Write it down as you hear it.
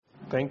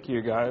Thank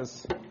you,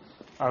 guys.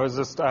 I was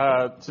just,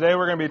 today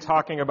we're going to be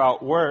talking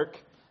about work.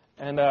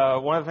 And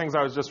one of the things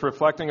I was just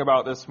reflecting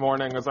about this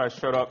morning as I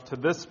showed up to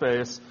this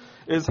space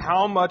is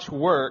how much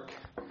work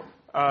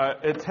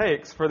it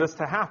takes for this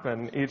to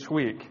happen each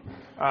week.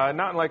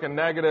 Not like a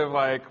negative,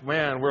 like,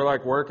 man, we're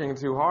like working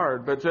too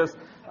hard, but just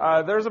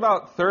there's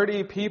about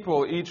 30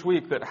 people each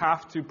week that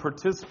have to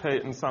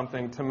participate in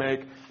something to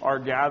make our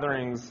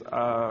gatherings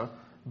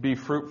be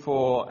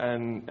fruitful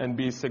and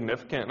be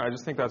significant. And I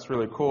just think that's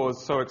really cool.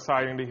 It's so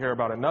exciting to hear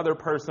about another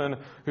person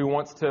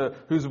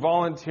who's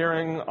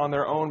volunteering on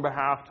their own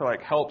behalf to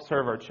like help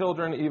serve our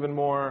children even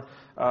more.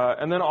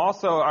 And then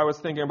also I was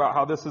thinking about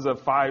how this is a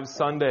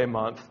 5-Sunday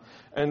month.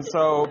 And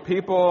so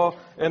people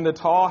in the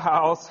tall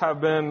house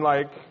have been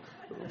like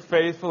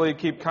faithfully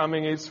keep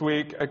coming each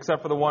week,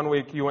 except for the 1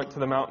 week you went to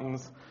the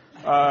mountains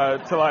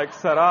to like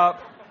set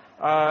up.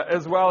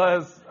 As well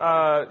as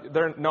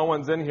no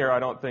one's in here, I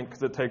don't think,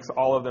 because it takes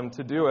all of them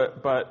to do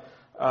it. But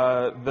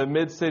the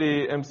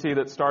Mid-City MC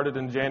that started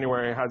in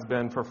January has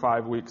been for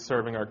 5 weeks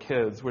serving our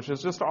kids, which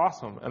is just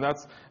awesome.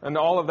 And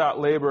all of that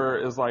labor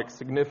is like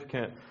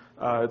significant.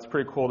 It's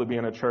pretty cool to be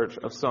in a church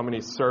of so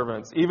many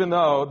servants. Even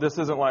though this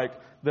isn't like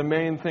the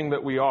main thing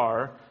that we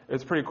are,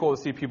 it's pretty cool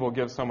to see people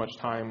give so much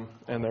time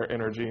and their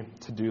energy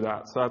to do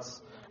that. So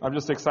I'm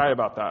just excited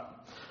about that.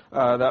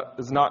 That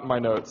is not in my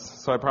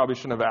notes, so I probably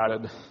shouldn't have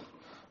added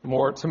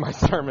more to my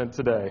sermon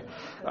today.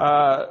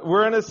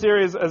 We're in a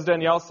series, as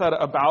Danielle said,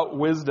 about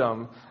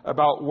wisdom,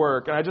 about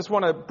work. And I just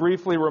want to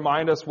briefly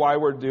remind us why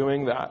we're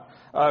doing that.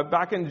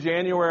 Back in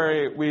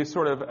January, we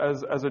sort of,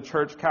 as a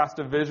church, cast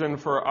a vision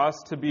for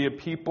us to be a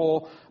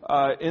people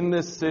in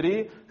this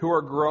city who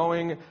are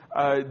growing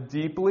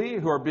deeply,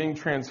 who are being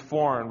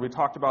transformed. We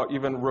talked about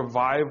even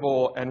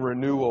revival and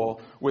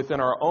renewal within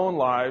our own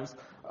lives.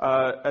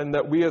 And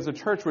that we as a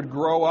church would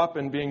grow up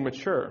in being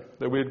mature,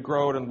 that we'd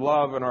grow in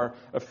love and our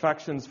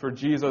affections for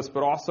Jesus,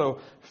 but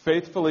also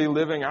faithfully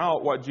living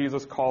out what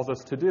Jesus calls us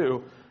to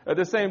do. At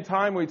the same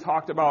time, we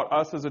talked about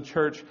us as a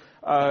church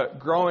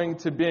growing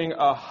to being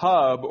a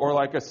hub or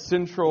like a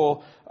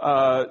central,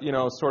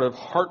 sort of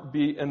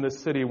heartbeat in the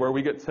city where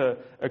we get to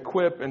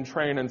equip and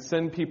train and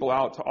send people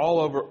out to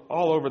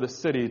all over the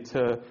city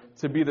to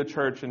be the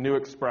church in new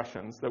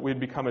expressions, that we'd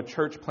become a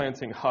church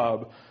planting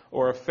hub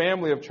or a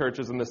family of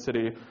churches in the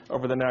city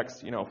over the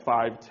next,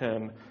 5,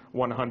 10,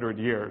 100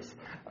 years.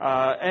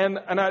 And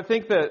I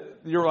think that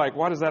you're like,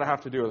 what does that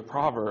have to do with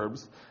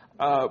Proverbs?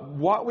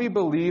 What we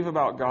believe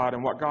about God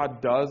and what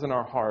God does in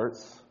our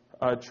hearts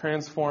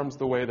transforms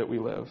the way that we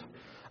live.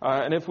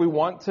 And if we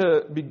want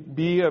to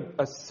be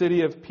a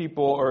city of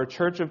people or a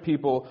church of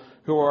people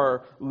who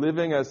are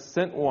living as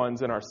sent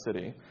ones in our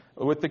city,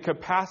 with the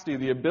capacity,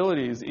 the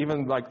abilities,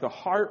 even like the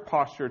heart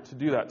posture to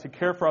do that, to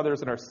care for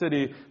others in our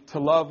city, to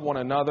love one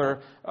another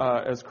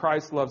as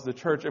Christ loves the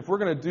church, if we're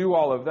going to do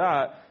all of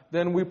that,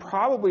 then we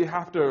probably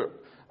have to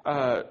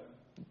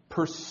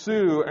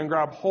pursue and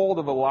grab hold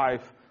of a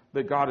life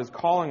that God is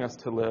calling us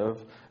to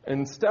live,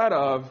 instead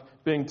of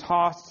being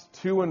tossed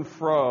to and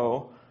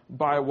fro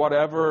by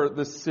whatever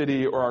the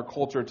city or our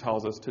culture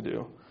tells us to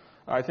do.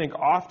 I think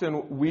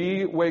often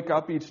we wake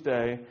up each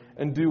day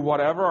and do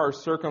whatever our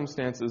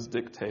circumstances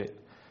dictate.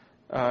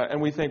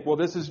 And we think, well,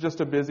 this is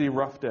just a busy,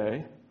 rough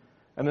day.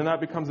 And then that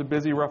becomes a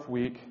busy, rough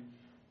week,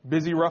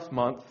 busy, rough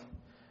month.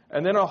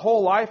 And then a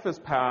whole life has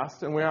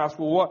passed, and we ask,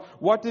 well,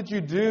 what did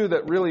you do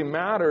that really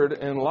mattered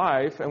in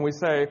life? And we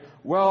say,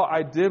 well,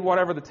 I did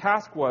whatever the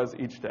task was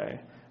each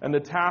day, and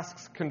the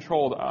tasks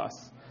controlled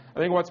us. I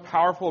think what's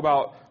powerful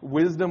about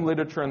wisdom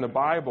literature in the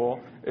Bible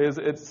is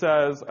it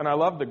says, and I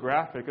love the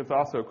graphic, it's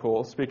also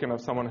cool, speaking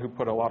of someone who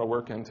put a lot of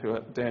work into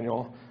it,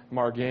 Daniel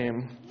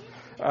Margame.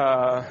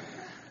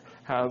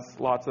 Has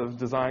lots of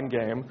design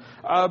game.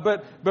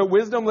 But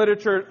wisdom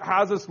literature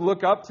has us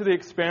look up to the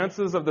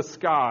expanses of the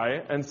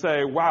sky and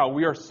say, wow,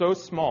 we are so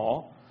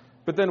small.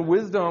 But then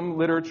wisdom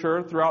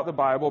literature throughout the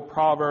Bible,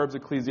 Proverbs,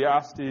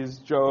 Ecclesiastes,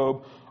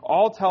 Job,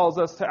 all tells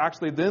us to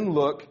actually then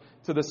look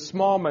to the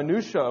small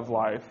minutia of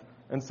life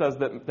and says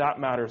that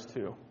matters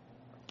too.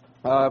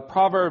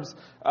 Proverbs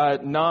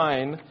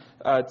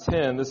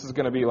 9:10, this is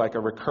going to be like a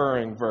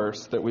recurring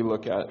verse that we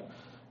look at.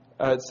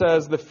 It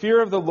says, the fear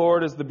of the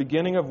Lord is the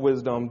beginning of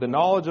wisdom. The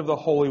knowledge of the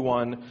Holy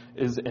One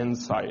is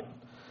insight.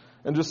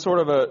 And just sort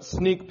of a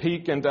sneak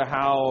peek into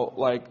how,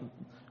 like,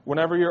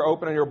 whenever you're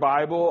opening your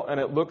Bible and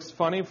it looks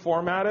funny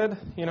formatted,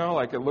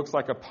 like it looks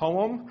like a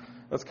poem,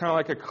 that's kind of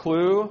like a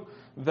clue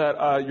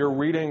that you're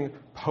reading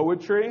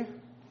poetry,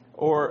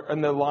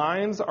 and the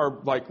lines are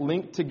like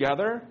linked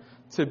together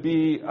to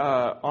be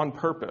on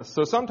purpose.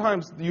 So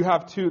sometimes you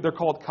have two, they're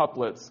called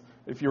couplets,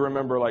 if you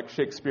remember like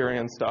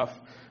Shakespearean stuff,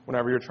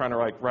 whenever you're trying to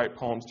like write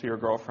poems to your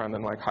girlfriend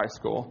in like high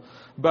school.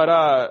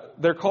 But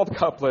they're called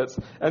couplets.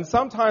 And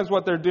sometimes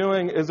what they're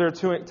doing is they're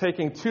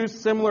taking two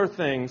similar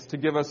things to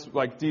give us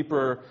like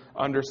deeper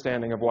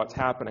understanding of what's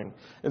happening.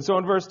 And so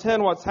in verse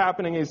 10, what's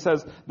happening, he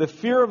says, the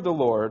fear of the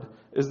Lord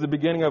is the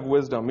beginning of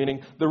wisdom,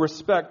 meaning the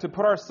respect to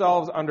put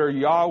ourselves under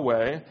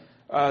Yahweh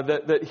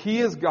that He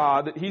is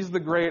God, that He's the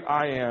great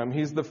I am.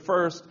 He's the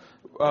first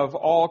of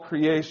all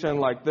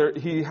creation.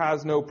 He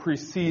has no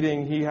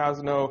preceding. He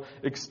has no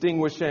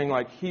extinguishing.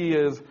 He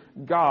is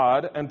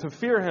God. And to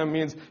fear Him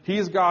means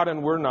He's God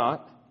and we're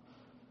not.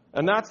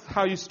 And that's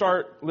how you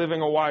start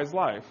living a wise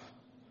life.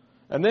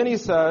 And then He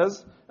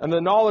says, and the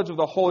knowledge of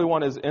the Holy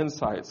One is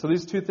insight. So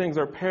these two things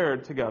are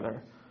paired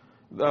together.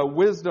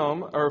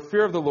 Wisdom, or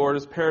fear of the Lord,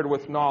 is paired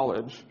with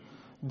knowledge.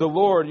 The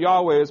Lord,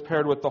 Yahweh, is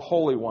paired with the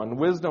Holy One.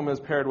 Wisdom is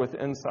paired with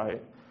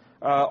insight.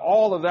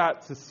 All of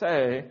that to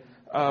say,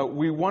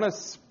 we want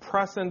to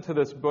press into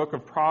this book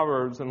of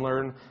Proverbs and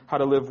learn how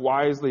to live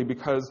wisely,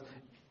 because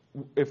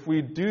if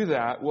we do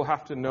that, we'll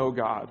have to know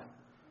God.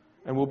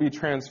 And we'll be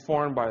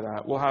transformed by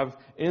that. We'll have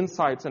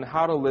insights on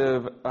how to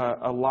live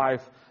a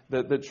life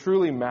that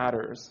truly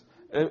matters,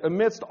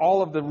 amidst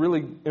all of the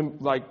really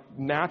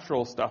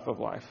natural stuff of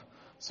life.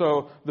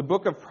 So the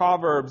book of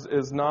Proverbs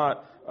is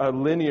not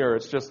linear.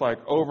 It's just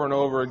over and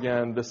over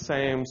again, the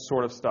same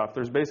sort of stuff.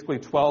 There's basically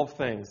 12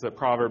 things that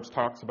Proverbs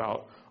talks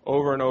about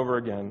over and over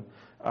again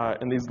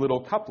in these little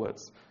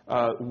couplets.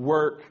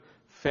 Work,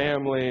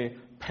 family,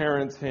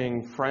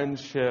 parenting,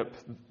 friendship,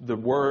 the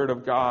Word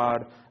of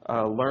God,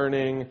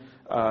 learning,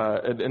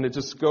 and it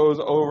just goes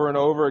over and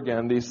over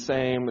again, these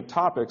same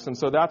topics. And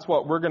so that's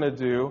what we're going to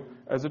do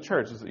as a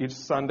church. Each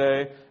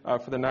Sunday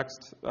for the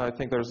next, I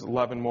think there's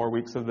 11 more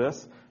weeks of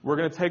this, we're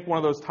going to take one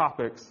of those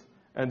topics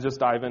and just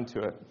dive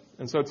into it.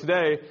 And so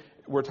today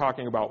we're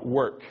talking about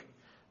work.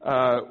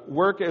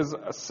 Work is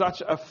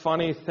such a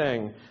funny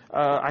thing.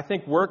 I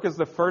think work is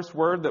the first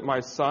word that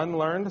my son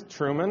learned,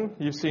 Truman.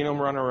 You've seen him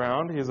run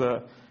around. He's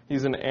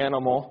an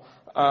animal.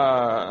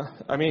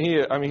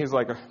 He's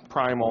like a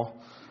primal.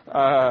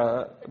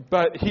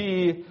 But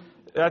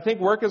I think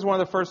work is one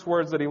of the first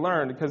words that he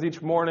learned, because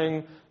each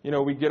morning,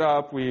 we get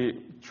up,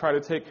 we try to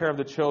take care of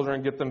the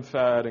children, get them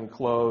fed and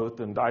clothed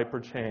and diaper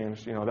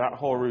changed, that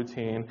whole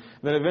routine.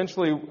 Then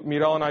eventually,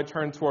 Miguel and I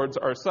turn towards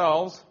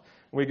ourselves.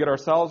 We get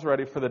ourselves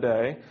ready for the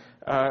day,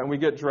 and we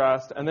get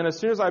dressed. And then as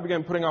soon as I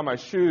begin putting on my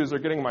shoes or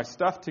getting my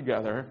stuff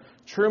together,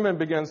 Truman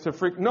begins to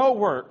freak, no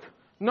work,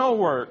 no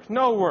work,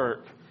 no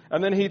work.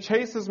 And then he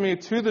chases me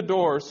to the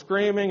door,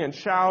 screaming and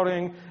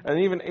shouting. And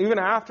even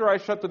after I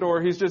shut the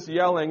door, he's just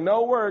yelling,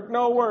 no work,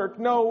 no work,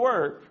 no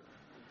work.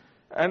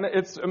 And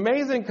it's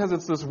amazing because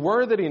it's this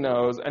word that he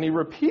knows, and he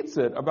repeats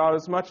it about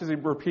as much as he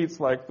repeats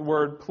the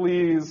word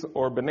please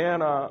or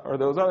banana or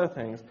those other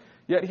things.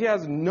 Yet he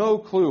has no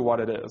clue what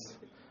it is.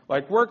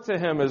 Work to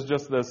him is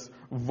just this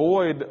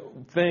void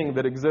thing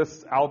that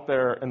exists out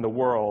there in the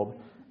world.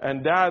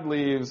 And Dad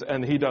leaves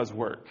and he does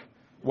work,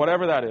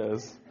 whatever that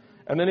is.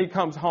 And then he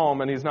comes home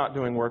and he's not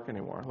doing work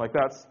anymore.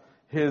 That's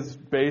his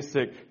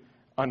basic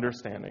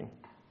understanding.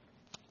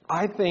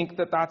 I think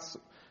that's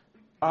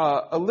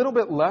a little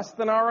bit less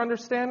than our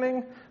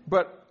understanding,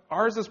 but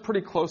ours is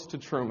pretty close to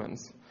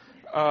Truman's.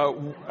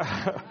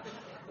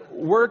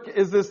 Work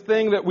is this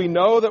thing that we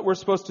know that we're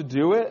supposed to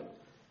do it.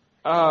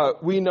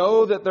 We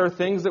know that there are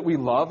things that we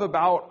love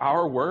about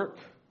our work.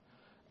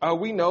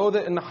 We know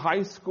that in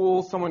high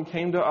school, someone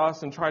came to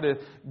us and tried to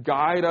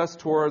guide us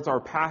towards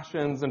our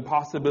passions and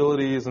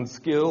possibilities and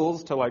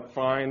skills to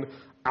find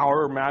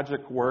our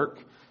magic work.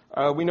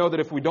 We know that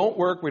if we don't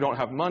work, we don't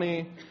have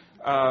money.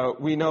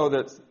 We know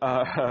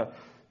that,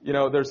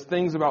 there's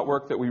things about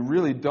work that we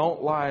really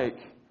don't like.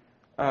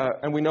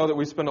 And we know that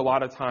we spend a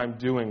lot of time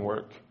doing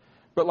work.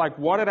 But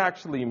what it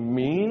actually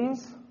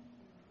means,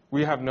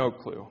 we have no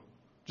clue.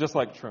 Just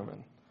like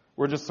Truman.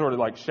 We're just sort of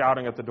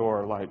shouting at the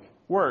door,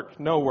 work,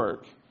 no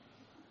work.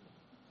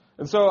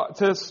 And so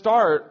to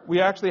start,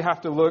 we actually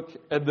have to look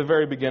at the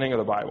very beginning of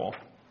the Bible.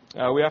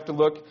 We have to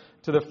look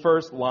to the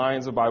first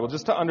lines of the Bible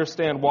just to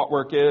understand what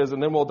work is,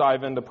 and then we'll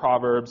dive into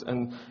Proverbs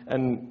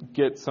and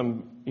get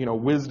some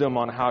wisdom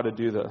on how to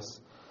do this.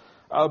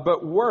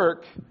 But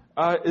work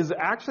is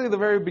actually the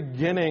very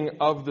beginning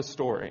of the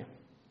story.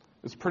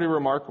 It's pretty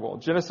remarkable.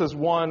 Genesis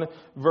 1,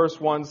 verse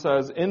 1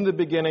 says, in the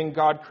beginning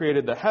God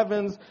created the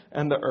heavens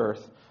and the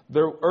earth.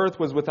 The earth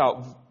was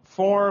without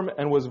form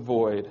and was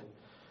void.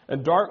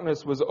 And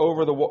darkness was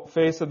over the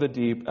face of the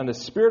deep, and the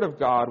Spirit of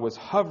God was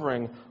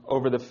hovering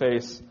over the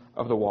face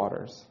of the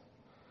waters.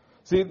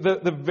 See,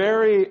 the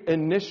very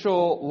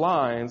initial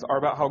lines are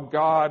about how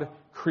God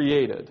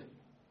created.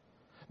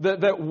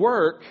 That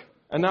work,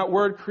 and that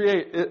word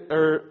create,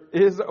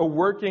 is a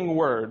working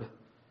word,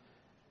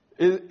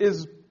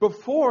 is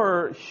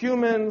before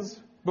humans,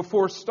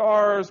 before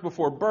stars,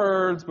 before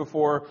birds,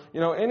 before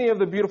any of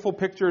the beautiful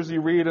pictures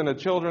you read in a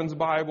children's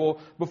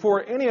Bible,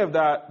 before any of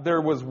that,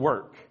 there was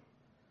work.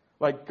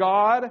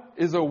 God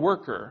is a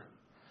worker.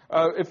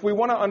 If we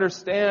want to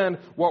understand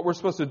what we're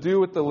supposed to do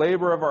with the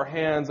labor of our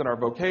hands and our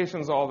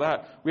vocations, all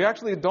that, we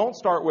actually don't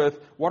start with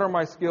what are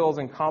my skills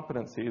and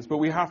competencies, but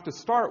we have to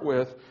start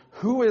with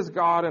who is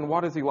God and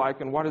what is He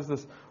like and what is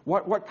this?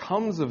 What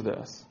comes of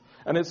this?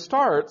 And it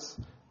starts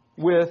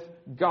with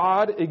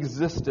God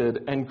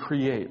existed and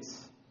creates.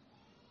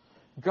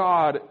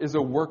 God is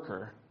a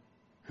worker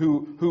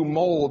who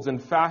molds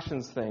and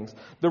fashions things.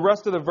 The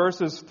rest of the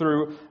verses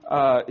through,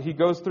 he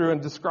goes through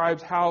and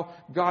describes how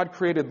God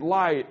created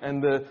light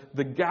and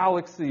the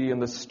galaxy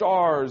and the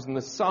stars and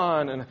the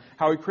sun, and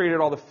how he created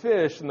all the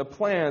fish and the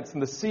plants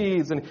and the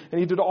seeds. And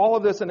he did all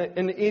of this. And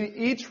in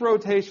each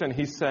rotation,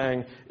 he's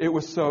saying, it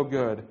was so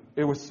good.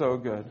 It was so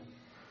good.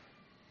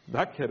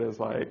 That kid is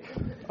like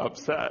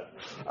upset.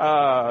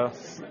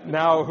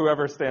 Now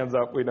whoever stands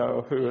up, we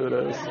know who it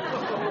is.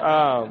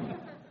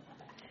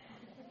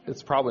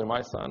 It's probably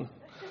my son.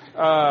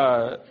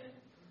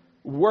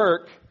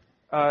 Work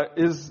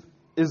is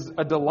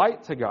a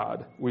delight to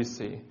God, we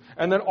see.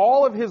 And then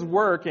all of his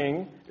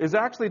working is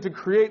actually to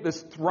create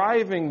this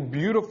thriving,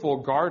 beautiful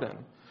garden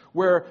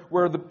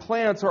where the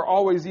plants are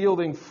always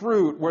yielding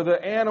fruit, where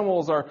the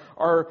animals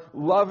are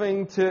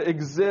loving to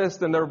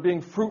exist and they're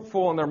being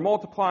fruitful and they're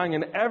multiplying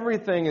and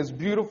everything is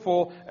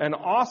beautiful and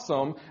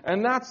awesome.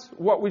 And that's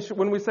what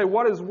when we say,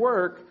 what is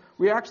work?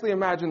 We actually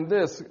imagine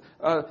this,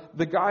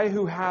 the guy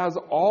who has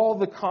all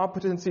the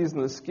competencies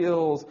and the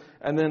skills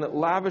and then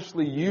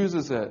lavishly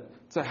uses it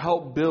to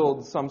help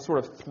build some sort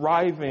of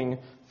thriving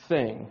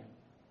thing.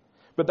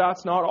 But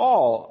that's not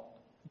all,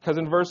 because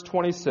in verse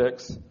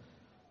 26,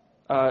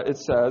 it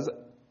says,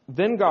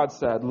 then God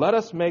said, let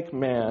us make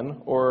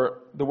man, or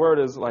the word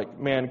is like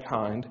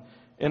mankind,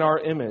 in our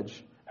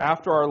image,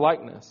 after our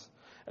likeness.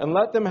 And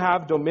let them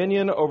have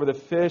dominion over the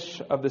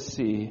fish of the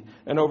sea,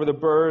 and over the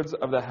birds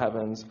of the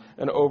heavens,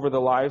 and over the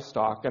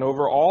livestock, and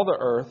over all the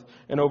earth,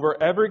 and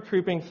over every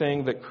creeping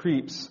thing that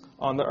creeps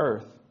on the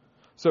earth.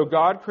 So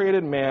God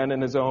created man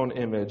in his own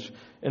image.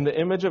 In the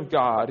image of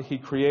God, he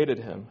created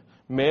him.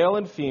 Male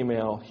and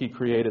female, he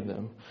created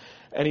them.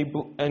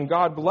 And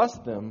God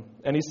blessed them,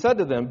 and he said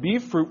to them, be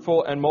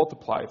fruitful and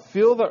multiply,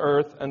 fill the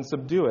earth and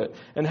subdue it,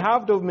 and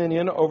have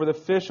dominion over the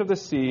fish of the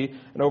sea,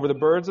 and over the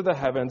birds of the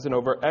heavens, and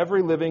over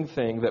every living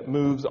thing that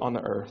moves on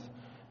the earth.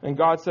 And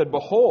God said,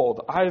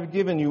 behold, I have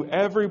given you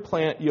every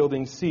plant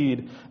yielding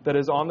seed that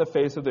is on the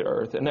face of the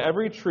earth, and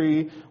every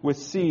tree with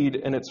seed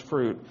in its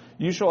fruit.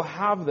 You shall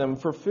have them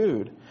for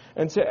food.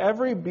 And to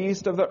every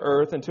beast of the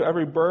earth, and to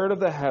every bird of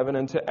the heaven,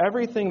 and to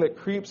everything that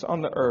creeps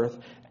on the earth,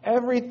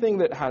 everything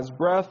that has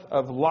breath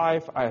of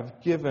life, I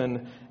have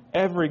given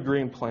every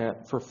green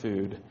plant for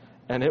food.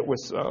 And it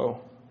was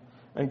so.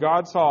 And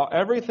God saw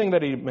everything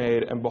that he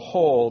made, and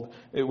behold,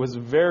 it was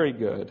very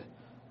good.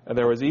 And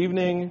there was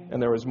evening,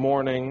 and there was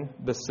morning,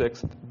 the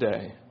sixth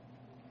day.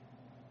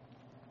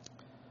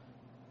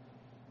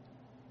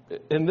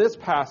 In this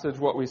passage,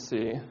 what we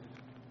see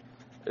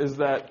is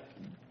that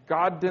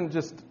God didn't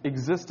just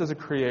exist as a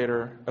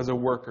creator, as a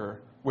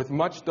worker, with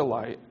much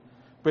delight,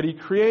 but he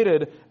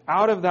created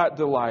out of that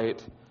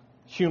delight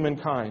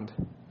humankind,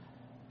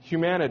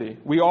 humanity.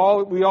 We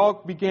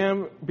all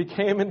became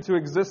into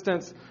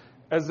existence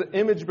as the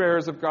image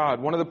bearers of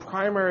God. One of the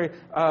primary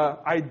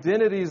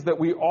identities that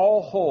we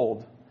all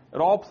hold at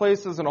all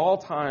places and all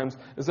times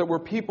is that we're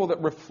people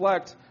that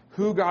reflect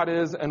who God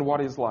is and what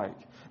he's like.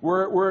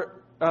 We're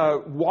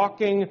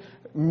walking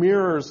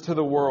mirrors to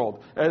the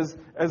world. As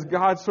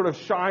God sort of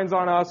shines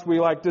on us, we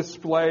like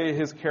display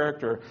his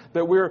character.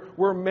 That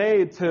we're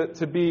made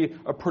to be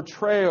a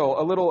portrayal,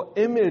 a little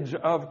image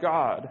of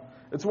God.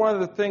 It's one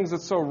of the things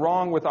that's so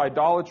wrong with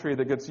idolatry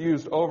that gets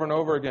used over and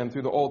over again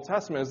through the Old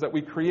Testament, is that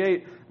we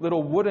create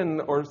little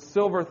wooden or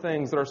silver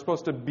things that are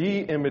supposed to be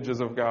images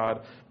of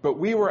God, but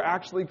we were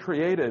actually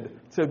created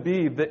to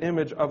be the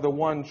image of the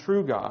one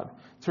true God,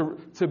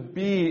 to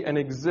be and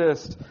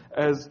exist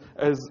as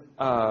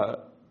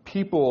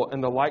people in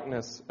the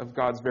likeness of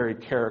God's very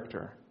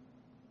character.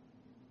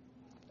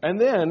 And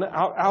then,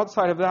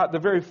 outside of that, the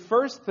very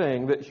first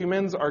thing that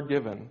humans are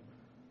given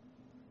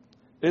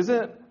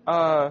isn't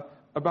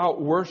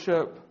about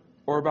worship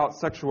or about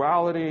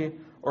sexuality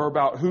or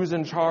about who's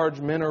in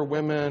charge, men or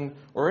women,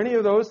 or any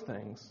of those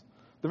things.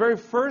 The very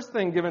first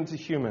thing given to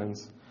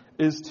humans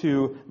is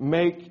to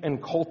make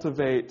and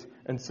cultivate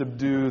and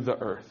subdue the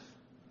earth.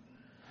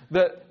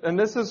 And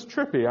this is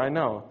trippy, I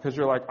know, because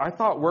you're like, I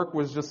thought work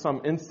was just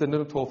some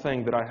incidental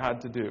thing that I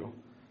had to do.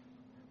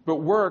 But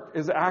work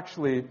is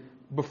actually,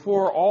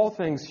 before all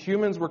things,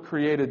 humans were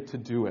created to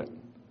do it.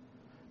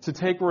 To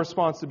take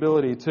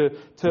responsibility,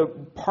 to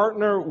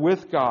partner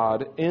with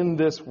God in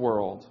this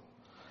world.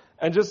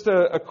 And just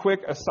a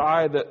quick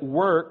aside that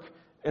work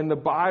in the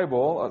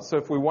Bible, so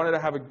if we wanted to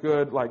have a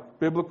good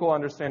biblical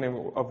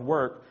understanding of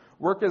work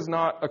is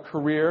not a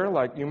career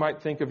like you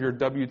might think of your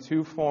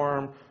W-2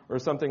 form or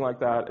something like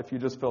that if you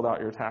just filled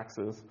out your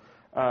taxes,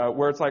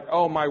 where it's like,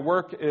 oh, my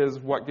work is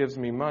what gives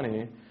me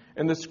money.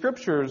 In the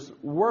scriptures,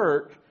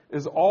 work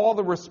is all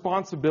the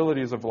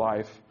responsibilities of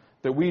life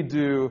that we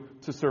do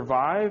to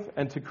survive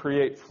and to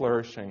create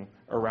flourishing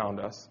around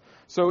us.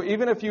 So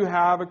even if you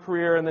have a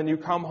career and then you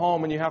come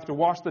home and you have to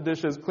wash the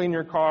dishes, clean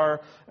your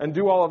car, and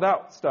do all of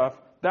that stuff,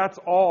 that's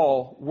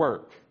all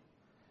work.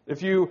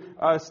 If you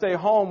stay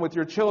home with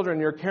your children,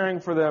 you're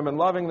caring for them and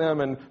loving them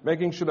and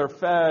making sure they're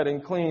fed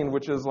and clean,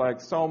 which is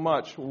like so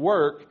much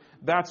work,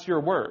 that's your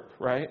work,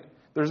 right?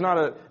 There's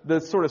not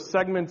the sort of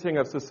segmenting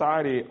of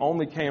society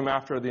only came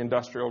after the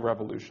Industrial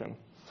Revolution.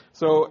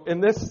 So in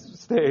this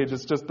stage,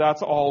 it's just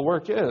that's all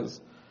work is.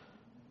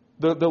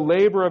 The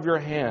labor of your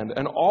hand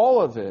and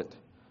all of it,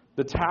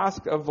 the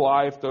task of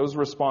life, those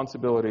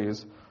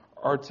responsibilities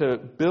are to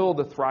build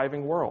a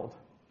thriving world,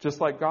 just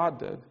like God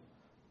did.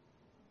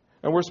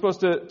 And we're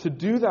supposed to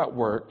do that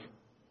work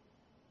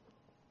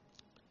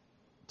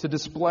to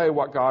display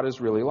what God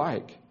is really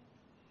like.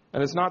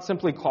 And it's not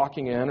simply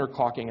clocking in or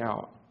clocking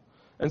out.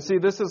 And see,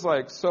 this is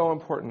like so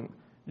important.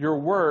 Your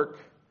work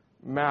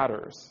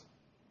matters.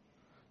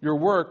 Your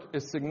work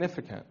is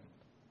significant.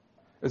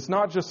 It's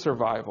not just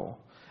survival.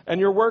 And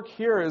your work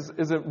here is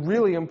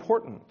really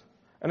important.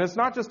 And it's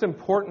not just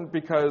important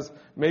because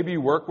maybe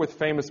you work with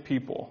famous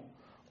people,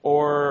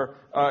 or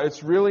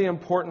it's really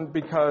important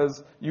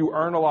because you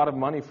earn a lot of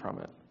money from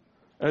it.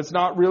 And it's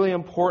not really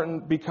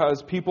important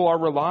because people are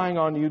relying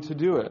on you to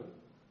do it.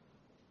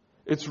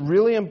 It's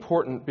really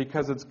important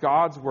because it's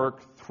God's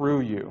work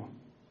through you.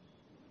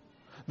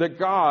 That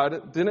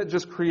God didn't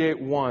just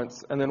create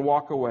once and then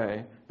walk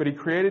away, but He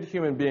created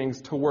human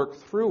beings to work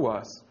through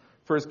us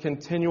for His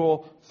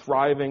continual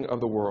thriving of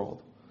the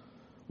world.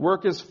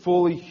 Work is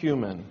fully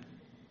human.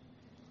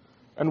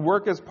 And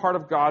work is part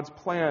of God's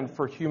plan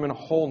for human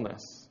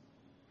wholeness.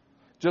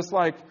 Just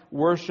like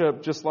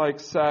worship, just like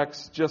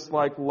sex, just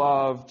like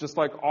love, just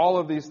like all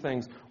of these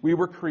things, we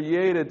were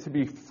created to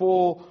be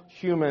full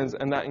humans,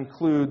 and that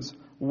includes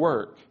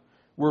work.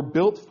 We're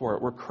built for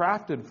it. We're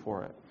crafted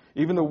for it.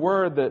 Even the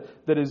word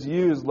that is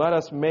used, let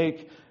us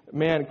make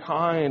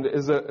mankind,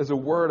 is a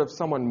word of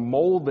someone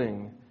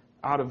molding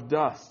out of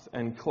dust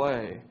and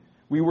clay.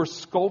 We were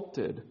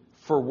sculpted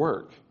for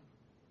work.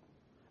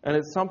 And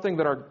it's something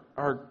that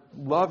our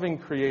loving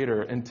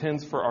Creator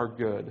intends for our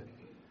good.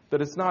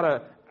 That it's not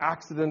an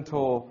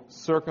accidental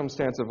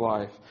circumstance of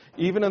life.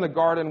 Even in the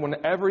garden,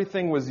 when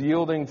everything was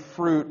yielding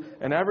fruit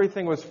and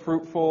everything was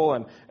fruitful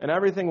and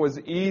everything was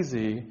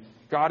easy,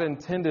 God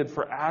intended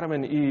for Adam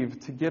and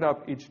Eve to get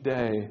up each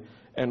day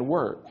and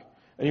work.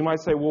 And you might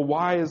say, well,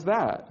 why is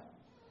that?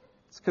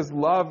 It's because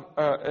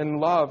in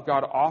love,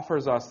 God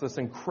offers us this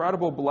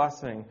incredible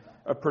blessing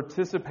of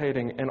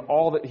participating in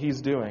all that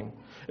He's doing.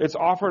 It's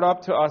offered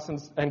up to us,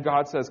 and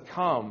God says,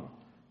 come,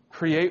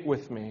 create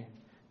with me.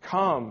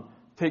 Come,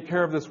 take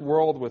care of this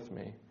world with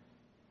me.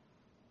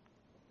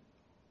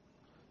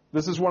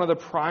 This is one of the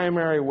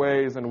primary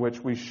ways in which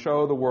we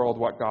show the world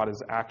what God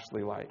is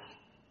actually like.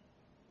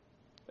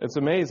 It's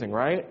amazing,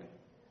 right?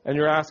 And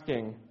you're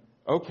asking,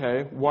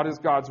 okay, what is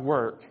God's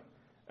work?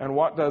 And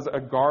what does a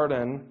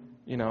garden,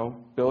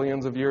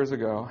 billions of years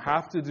ago,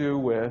 have to do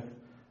with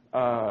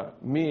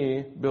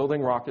me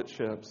building rocket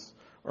ships,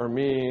 or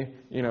me,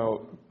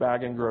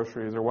 bagging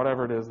groceries, or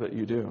whatever it is that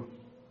you do?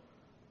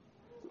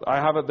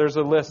 There's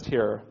a list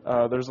here.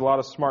 There's a lot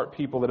of smart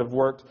people that have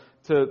worked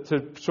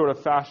to sort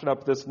of fashion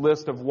up this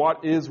list of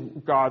what is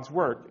God's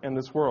work in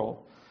this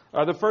world.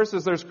 The first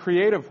is there's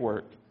creative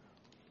work,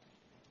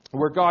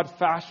 where God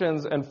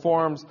fashions and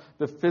forms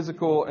the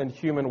physical and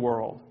human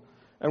world.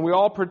 And we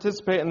all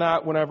participate in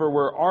that whenever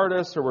we're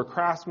artists or we're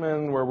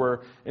craftsmen, where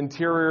we're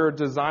interior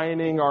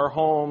designing our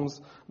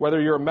homes.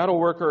 Whether you're a metal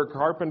worker, a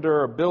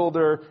carpenter, a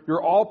builder,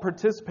 you're all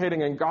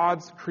participating in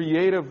God's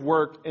creative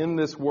work in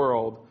this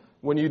world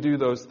when you do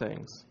those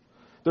things.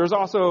 There's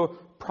also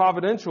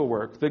providential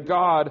work, that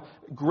God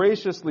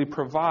graciously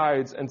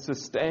provides and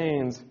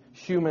sustains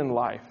human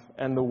life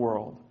and the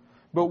world.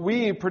 But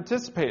we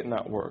participate in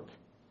that work.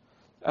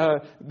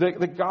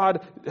 That God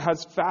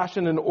has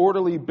fashioned an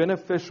orderly,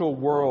 beneficial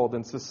world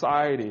and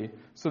society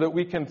so that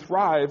we can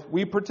thrive.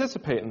 We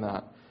participate in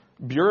that.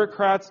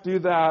 Bureaucrats do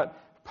that.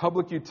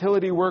 Public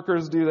utility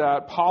workers do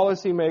that.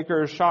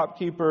 Policymakers,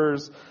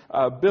 shopkeepers,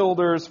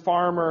 builders,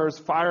 farmers,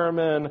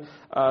 firemen.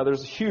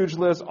 There's a huge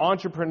list.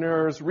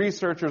 Entrepreneurs,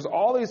 researchers,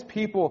 all these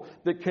people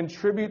that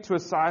contribute to a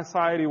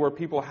society where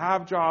people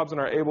have jobs and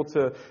are able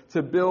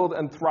to build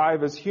and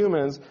thrive as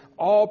humans,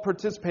 all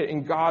participate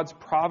in God's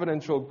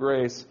providential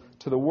grace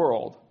to the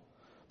world.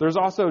 There's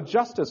also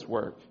justice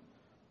work,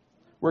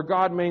 where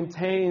God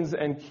maintains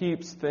and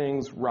keeps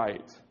things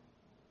right.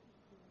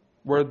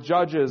 Where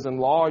judges and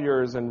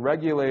lawyers and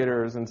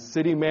regulators and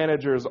city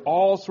managers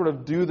all sort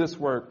of do this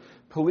work.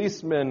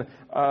 Policemen,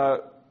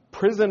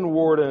 prison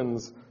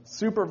wardens,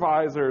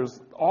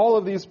 supervisors, all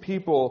of these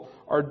people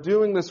are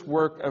doing this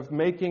work of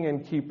making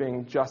and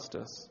keeping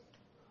justice.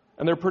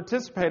 And they're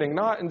participating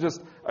not in just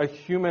a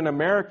human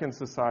American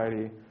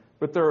society,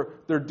 but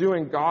they're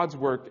doing God's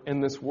work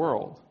in this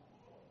world.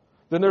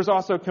 Then there's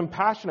also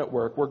compassionate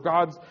work, where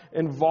God's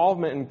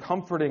involvement in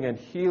comforting and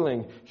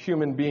healing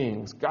human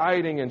beings,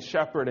 guiding and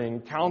shepherding,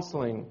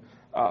 counseling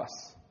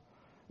us.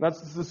 And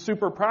that's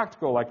super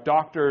practical, like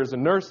doctors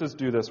and nurses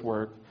do this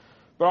work,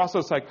 but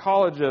also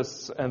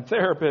psychologists and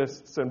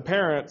therapists and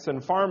parents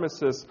and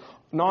pharmacists,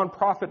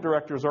 nonprofit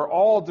directors are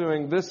all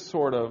doing this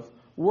sort of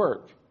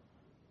work.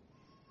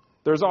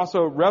 There's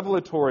also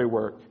revelatory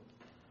work,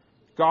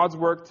 God's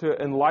work to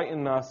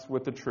enlighten us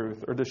with the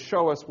truth, or to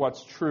show us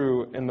what's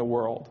true in the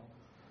world.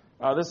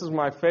 This is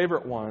my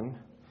favorite one,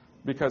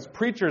 because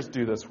preachers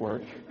do this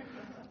work.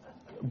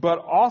 But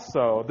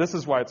also, this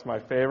is why it's my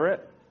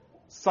favorite,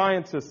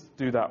 scientists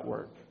do that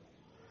work.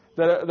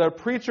 That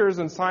preachers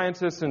and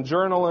scientists and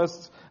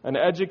journalists and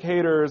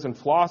educators and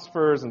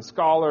philosophers and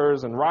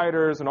scholars and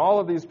writers and all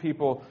of these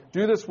people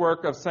do this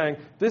work of saying,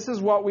 this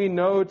is what we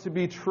know to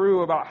be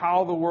true about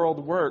how the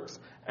world works.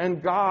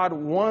 And God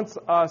wants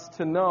us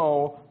to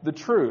know the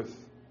truth.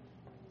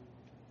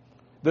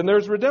 Then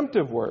there's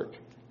redemptive work,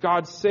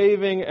 God's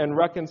saving and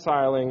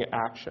reconciling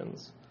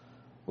actions,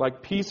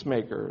 like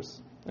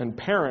peacemakers and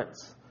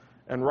parents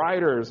and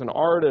writers and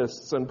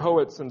artists and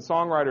poets and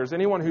songwriters,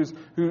 anyone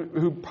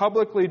who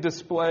publicly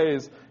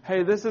displays,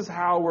 hey, this is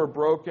how we're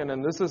broken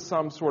and this is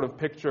some sort of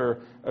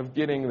picture of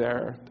getting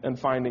there and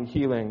finding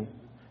healing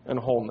and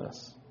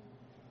wholeness.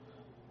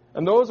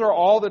 And those are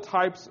all the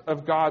types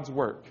of God's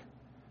work.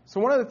 So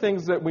one of the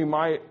things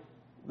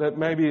that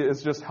maybe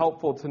is just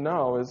helpful to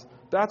know is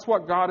that's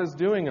what God is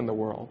doing in the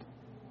world.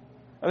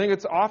 I think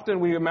it's often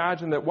we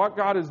imagine that what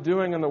God is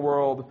doing in the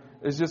world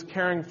is just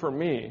caring for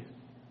me.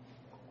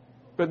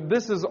 But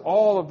this is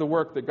all of the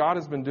work that God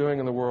has been doing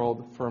in the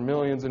world for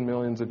millions and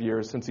millions of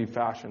years since He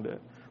fashioned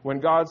it. When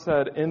God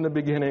said, in the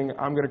beginning,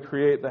 I'm going to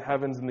create the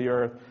heavens and the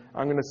earth,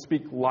 I'm going to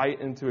speak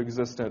light into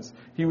existence,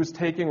 He was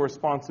taking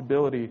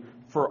responsibility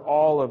for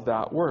all of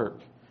that work.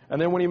 And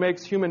then when He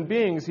makes human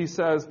beings, He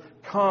says,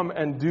 come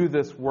and do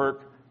this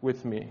work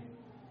with me.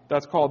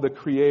 That's called the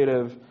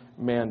creative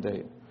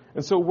mandate.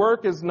 And so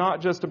work is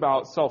not just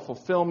about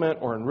self-fulfillment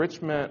or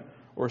enrichment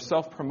or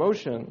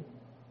self-promotion.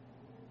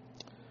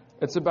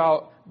 It's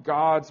about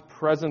God's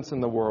presence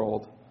in the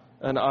world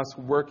and us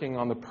working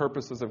on the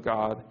purposes of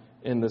God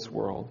in this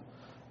world.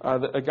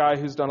 A guy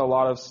who's done a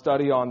lot of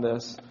study on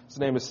this, his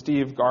name is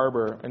Steve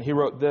Garber, and he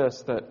wrote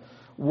this, that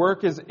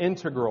work is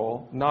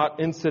integral, not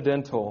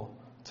incidental,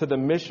 to the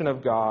mission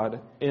of God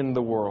in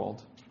the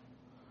world.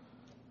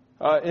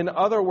 In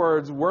other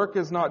words, work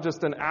is not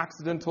just an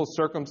accidental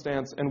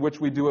circumstance in which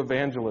we do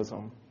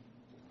evangelism,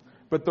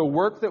 but the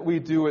work that we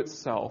do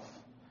itself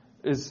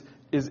is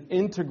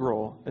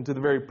integral into the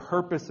very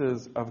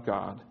purposes of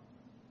God.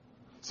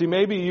 See,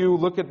 maybe you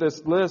look at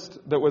this list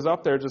that was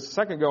up there just a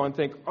second ago and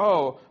think,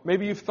 oh,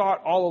 maybe you've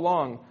thought all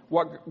along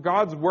what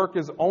God's work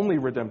is only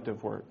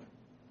redemptive work.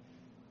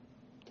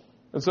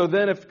 And so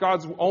then if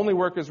God's only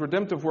work is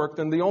redemptive work,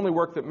 then the only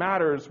work that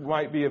matters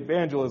might be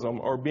evangelism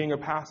or being a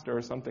pastor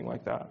or something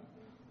like that.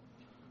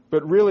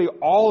 But really,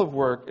 all of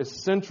work is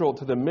central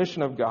to the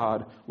mission of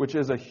God, which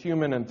is a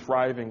human and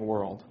thriving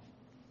world.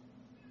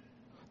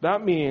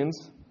 That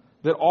means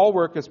that all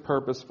work is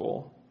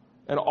purposeful,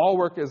 and all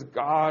work is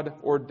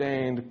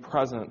God-ordained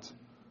present,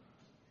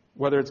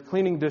 whether it's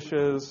cleaning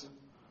dishes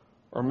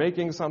or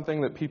making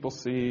something that people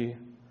see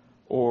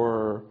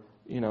or,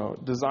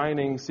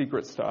 designing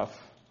secret stuff,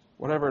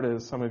 whatever it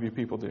is some of you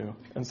people do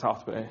in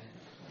South Bay.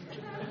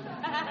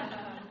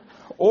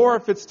 Or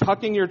if it's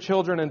tucking your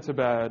children into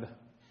bed,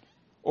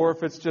 or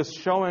if it's just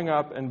showing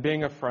up and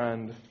being a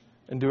friend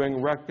and doing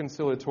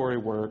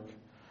reconciliatory work,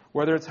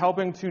 whether it's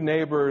helping two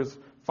neighbors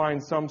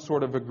find some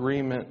sort of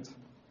agreement,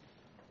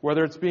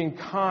 whether it's being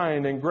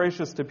kind and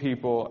gracious to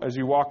people as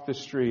you walk the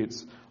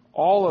streets,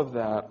 all of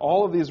that,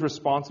 all of these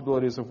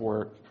responsibilities of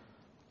work,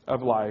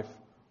 of life,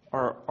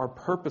 are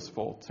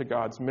purposeful to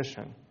God's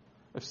mission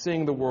of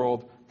seeing the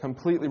world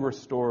completely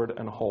restored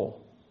and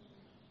whole.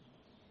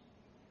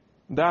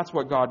 That's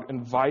what God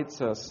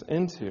invites us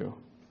into.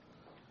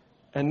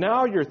 And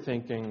now you're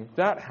thinking,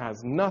 that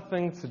has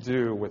nothing to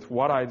do with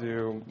what I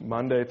do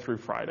Monday through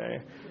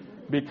Friday,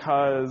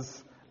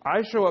 because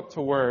I show up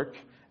to work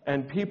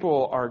and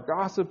people are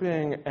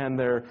gossiping and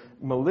they're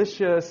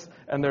malicious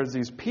and there's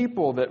these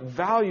people that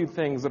value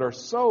things that are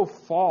so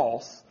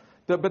false,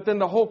 but then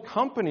the whole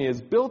company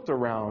is built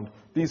around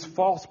these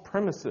false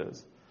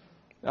premises.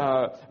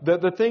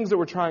 The things that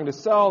we're trying to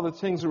sell, the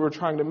things that we're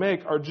trying to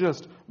make are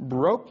just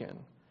broken.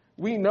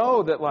 We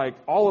know that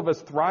all of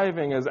us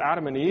thriving as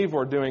Adam and Eve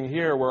are doing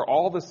here, where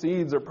all the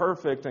seeds are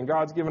perfect and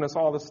God's given us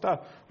all this stuff,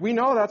 we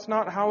know that's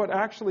not how it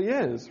actually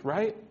is,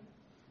 right?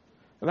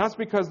 And that's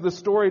because the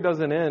story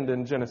doesn't end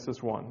in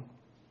Genesis 1.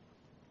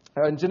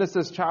 In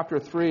Genesis chapter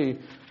 3,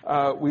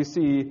 we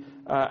see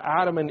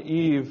Adam and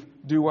Eve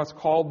do what's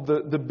called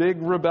the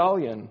big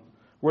rebellion,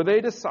 where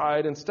they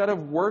decide instead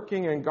of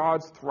working in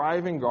God's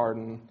thriving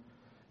garden,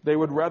 they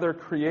would rather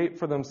create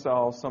for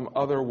themselves some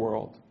other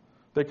world.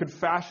 They could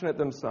fashion it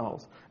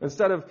themselves.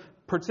 Instead of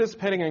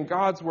participating in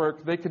God's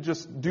work, they could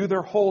just do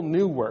their whole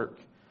new work.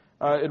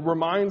 It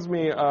reminds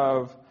me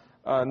of,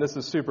 and this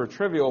is super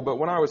trivial, but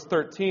when I was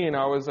 13,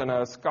 I was in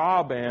a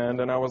ska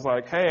band, and I was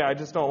like, hey, I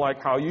just don't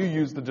like how you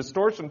use the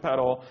distortion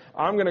pedal.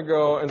 I'm going to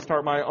go and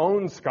start my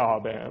own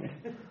ska band.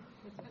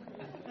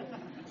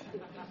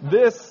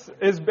 This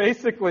is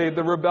basically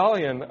the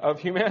rebellion of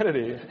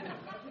humanity.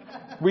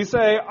 We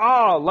say,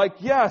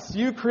 yes,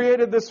 you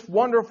created this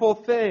wonderful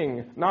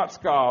thing, not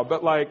ska,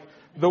 but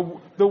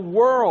the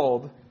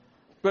world.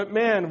 But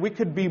man, we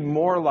could be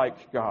more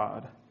like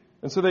God.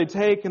 And so they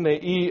take and they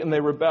eat and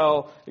they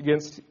rebel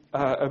against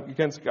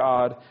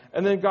God.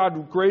 And then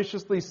God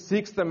graciously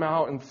seeks them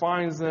out and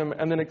finds them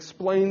and then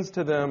explains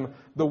to them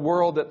the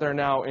world that they're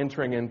now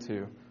entering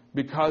into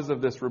because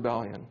of this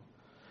rebellion.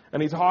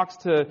 And he talks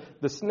to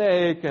the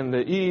snake and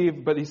the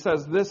Eve, but he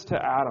says this to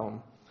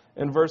Adam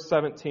in verse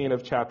 17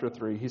 of chapter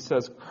 3. He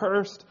says,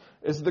 "Cursed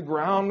is the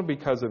ground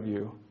because of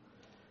you.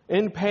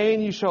 In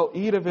pain you shall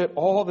eat of it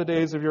all the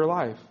days of your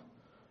life.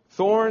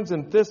 Thorns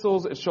and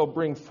thistles it shall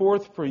bring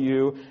forth for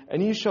you,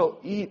 and you shall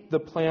eat the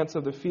plants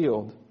of the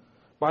field.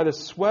 By the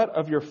sweat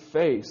of your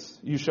face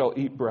you shall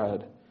eat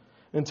bread,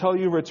 until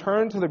you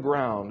return to the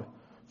ground,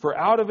 for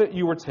out of it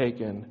you were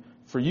taken,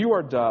 for you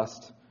are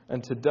dust,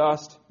 and to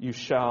dust you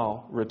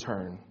shall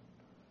return."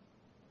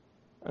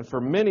 And for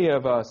many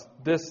of us,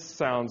 this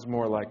sounds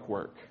more like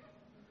work.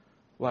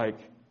 Like,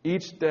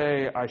 each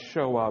day I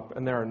show up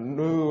and there are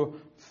new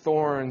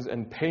thorns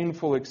and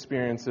painful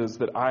experiences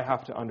that I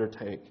have to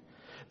undertake.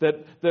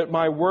 That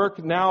my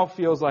work now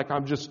feels like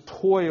I'm just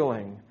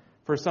toiling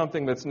for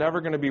something that's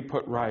never going to be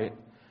put right.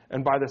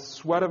 And by the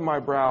sweat of my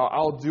brow,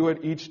 I'll do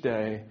it each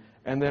day,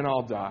 and then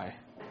I'll die.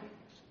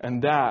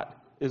 And that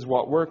is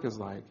what work is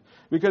like.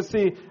 Because,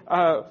 see,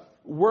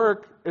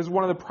 work is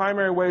one of the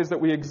primary ways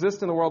that we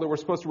exist in the world, that we're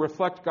supposed to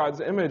reflect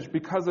God's image.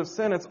 Because of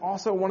sin, it's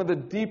also one of the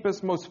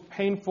deepest, most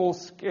painful,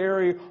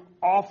 scary,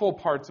 awful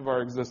parts of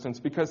our existence,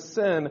 because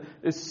sin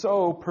is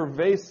so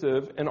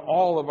pervasive in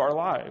all of our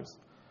lives.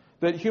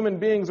 That human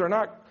beings are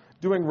not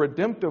doing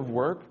redemptive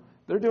work,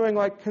 they're doing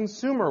like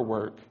consumer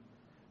work.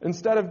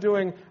 Instead of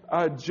doing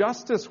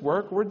justice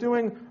work, we're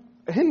doing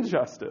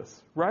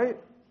injustice, right?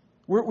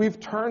 We've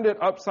turned it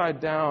upside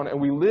down, and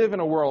we live in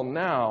a world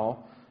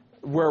now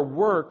where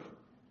work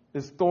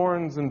is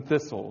thorns and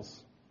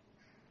thistles.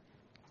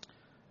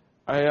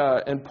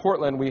 In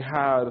Portland, we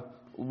had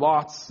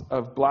lots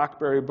of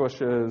blackberry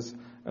bushes,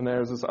 and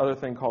there's this other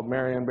thing called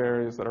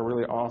marionberries that are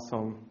really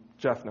awesome.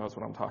 Jeff knows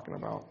what I'm talking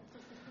about.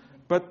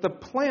 But the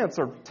plants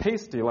are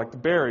tasty, like the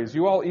berries.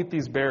 You all eat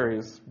these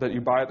berries that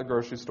you buy at the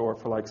grocery store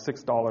for like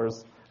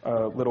 $6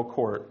 a little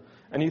quart.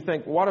 And you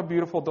think, what a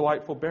beautiful,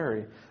 delightful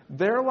berry.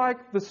 They're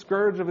like the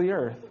scourge of the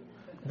earth.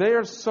 They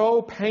are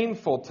so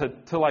painful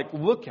to like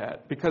look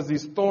at, because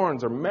these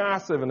thorns are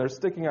massive and they're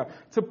sticking out.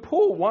 To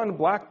pull one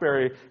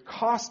blackberry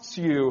costs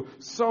you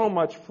so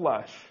much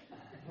flesh.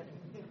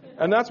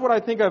 And that's what I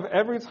think of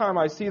every time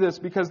I see this,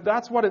 because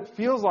that's what it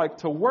feels like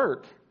to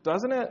work,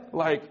 doesn't it?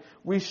 Like,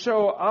 we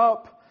show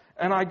up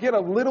and I get a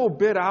little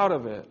bit out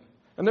of it.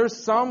 And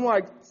there's some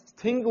like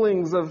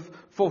tinglings of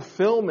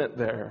fulfillment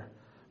there.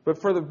 But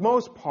for the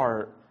most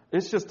part,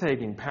 it's just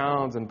taking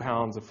pounds and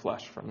pounds of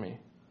flesh from me.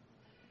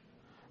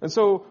 And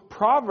so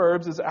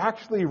Proverbs is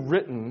actually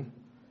written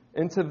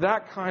into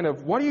that kind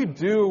of, what do you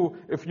do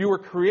if you were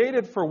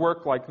created for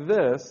work like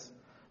this,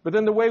 but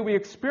then the way we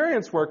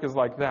experience work is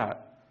like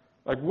that?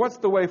 Like, what's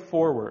the way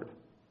forward?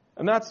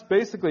 And that's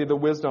basically the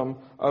wisdom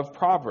of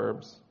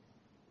Proverbs.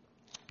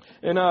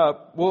 And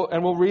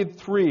we'll read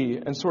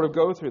 3 and sort of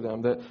go through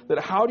them. That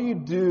how do you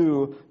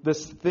do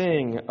this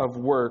thing of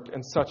work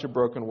in such a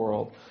broken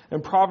world?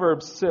 And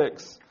Proverbs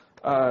 6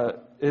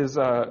 is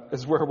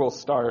where we'll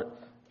start,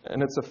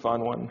 and it's a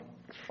fun one.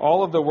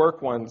 All of the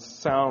work ones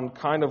sound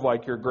kind of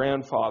like your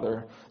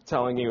grandfather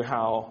telling you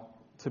how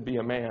to be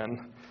a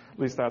man. At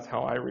least that's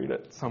how I read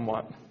it,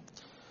 somewhat.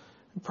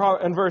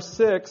 In verse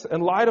 6,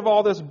 in light of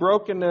all this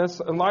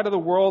brokenness, in light of the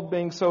world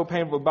being so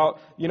painful,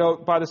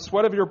 by the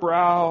sweat of your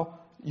brow,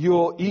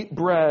 you'll eat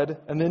bread,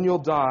 and then you'll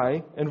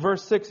die. In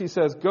verse 6, he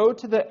says, "Go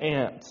to the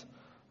ant,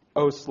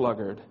 O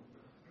sluggard.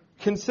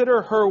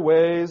 Consider her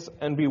ways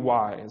and be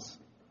wise.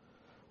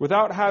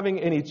 Without having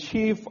any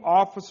chief,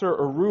 officer,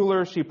 or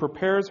ruler, she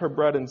prepares her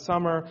bread in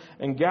summer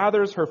and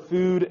gathers her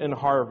food in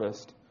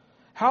harvest.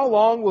 How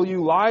long will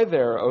you lie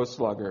there, O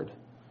sluggard?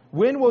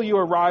 When will you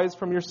arise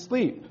from your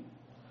sleep?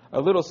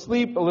 A little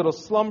sleep, a little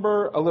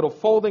slumber, a little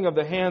folding of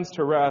the hands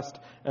to rest,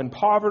 and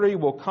poverty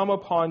will come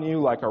upon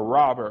you like a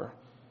robber,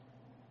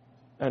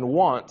 and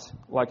want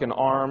like an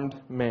armed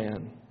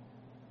man."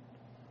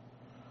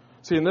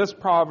 See, in this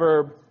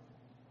proverb,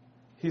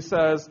 he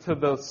says to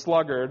the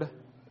sluggard,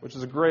 which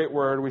is a great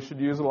word we should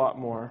use a lot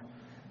more.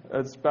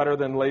 It's better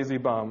than lazy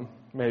bum,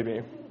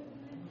 maybe.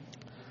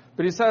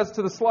 But he says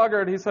to the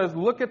sluggard, he says,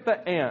 look at the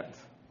ant.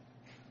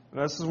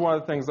 And this is one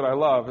of the things that I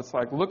love. It's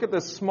like, look at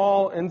this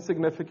small,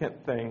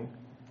 insignificant thing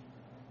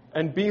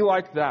and be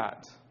like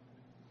that.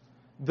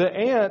 The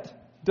ant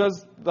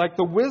does, like,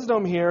 the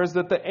wisdom here is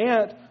that the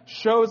ant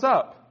shows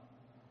up.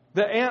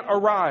 The ant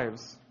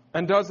arrives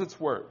and does its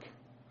work.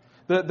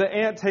 The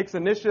ant takes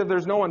initiative.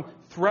 There's no one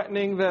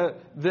threatening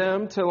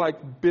them to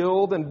like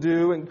build and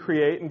do and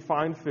create and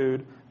find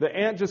food. The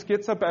ant just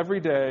gets up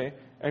every day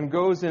and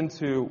goes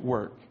into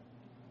work.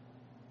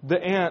 The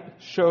ant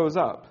shows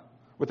up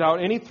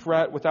without any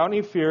threat, without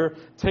any fear,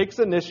 takes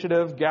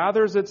initiative,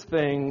 gathers its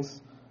things.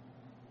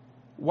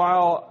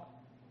 While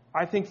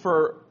I think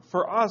for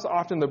us,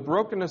 often the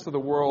brokenness of the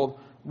world,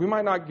 we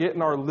might not get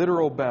in our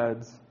literal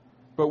beds,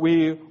 but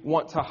we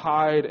want to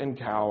hide and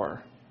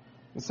cower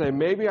and say,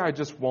 maybe I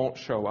just won't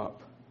show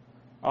up.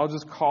 I'll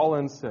just call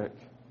in sick.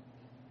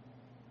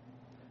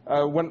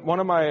 One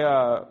of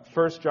my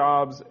first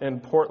jobs in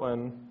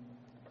Portland,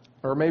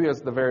 or maybe it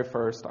was the very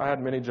first, I had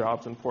many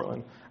jobs in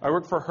Portland. I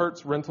worked for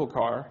Hertz Rental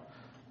Car,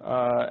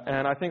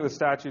 And I think the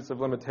statutes of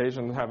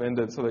limitations have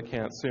ended so they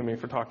can't sue me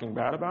for talking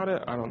bad about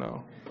it. I don't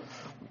know.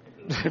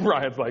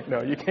 Ryan's like,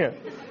 no, you can't.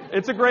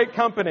 It's a great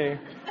company.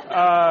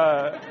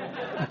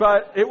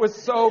 But it was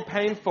so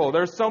painful.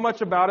 There's so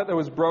much about it that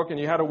was broken.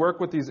 You had to work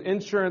with these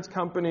insurance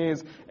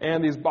companies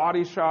and these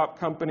body shop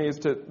companies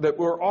that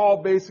were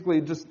all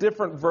basically just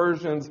different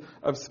versions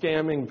of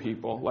scamming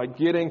people. Like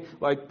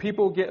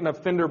people getting a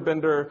fender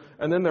bender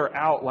and then they're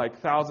out like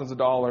thousands of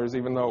dollars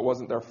even though it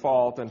wasn't their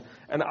fault.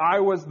 And I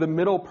was the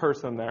middle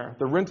person there.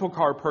 The rental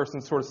car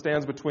person sort of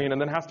stands between and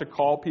then has to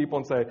call people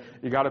and say,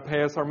 you got to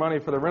pay us our money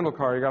for the rental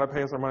car. You got to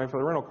pay us our money for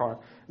the rental car.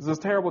 It's this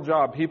terrible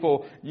job.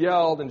 People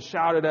yelled and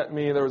shouted at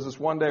me. There was this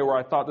one day where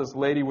I thought this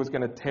lady was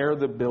going to tear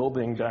the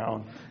building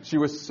down. She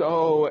was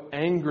so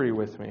angry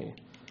with me.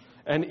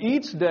 And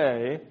each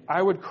day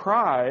I would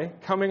cry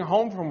coming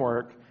home from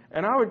work,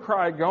 and I would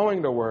cry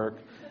going to work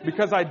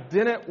because I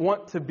didn't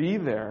want to be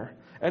there.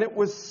 And it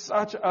was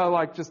such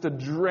just a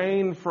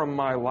drain from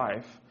my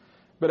life.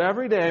 But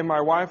every day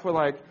my wife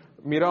would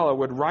Mirella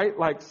would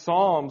write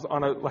psalms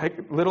on a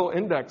little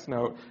index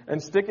note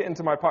and stick it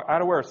into my pocket. I had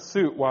to wear a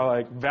suit while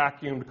I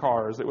vacuumed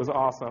cars. It was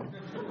awesome.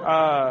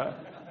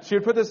 She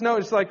would put this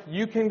note. She's like,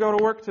 you can go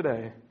to work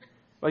today.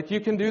 You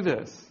can do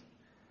this.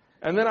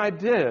 And then I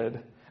did.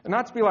 And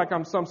not to be like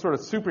I'm some sort of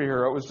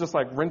superhero. It was just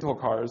like rental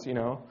cars,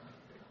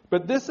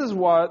 But this is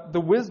what the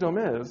wisdom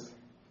is.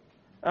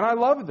 And I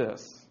love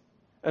this.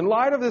 In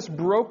light of this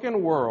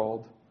broken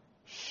world,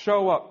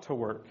 show up to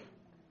work.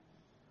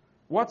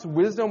 What's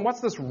wisdom? What's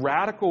this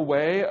radical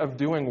way of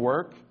doing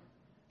work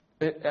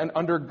and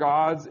under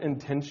God's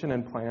intention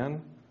and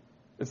plan?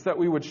 It's that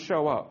we would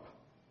show up.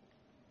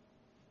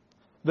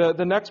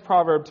 The next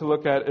proverb to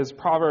look at is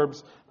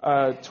Proverbs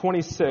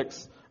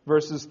 26,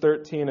 verses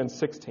 13 and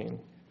 16.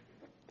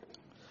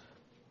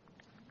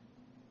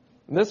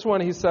 In this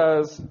one he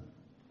says,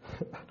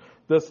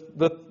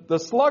 the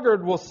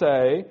sluggard will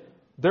say,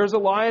 there's a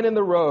lion in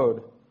the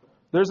road,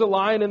 there's a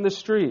lion in the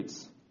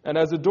streets. And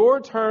as a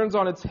door turns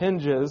on its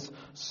hinges,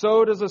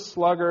 so does a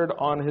sluggard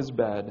on his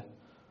bed.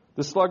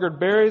 The sluggard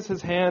buries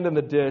his hand in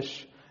the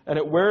dish, and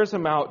it wears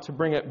him out to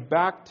bring it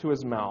back to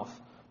his mouth.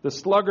 The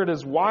sluggard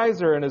is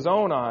wiser in his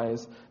own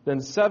eyes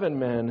than 7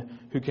 men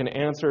who can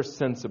answer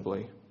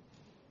sensibly.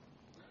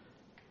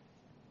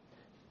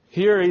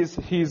 Here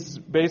he's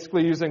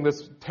basically using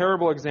this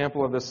terrible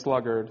example of this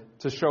sluggard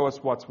to show us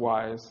what's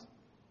wise.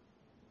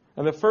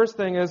 And the first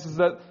thing is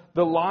that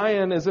the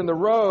lion is in the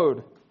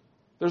road.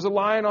 There's a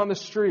lion on the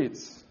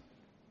streets.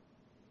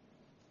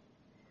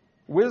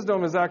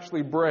 Wisdom is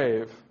actually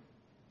brave.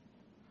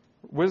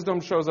 Wisdom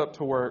shows up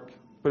to work,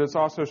 but it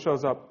also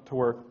shows up to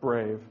work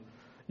brave.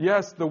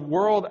 Yes, the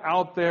world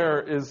out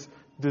there is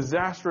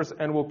disastrous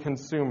and will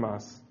consume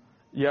us,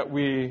 yet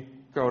we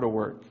go to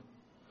work.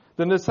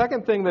 Then the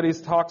second thing that he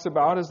talks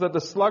about is that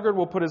the sluggard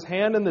will put his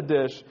hand in the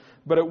dish,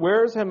 but it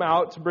wears him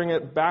out to bring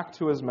it back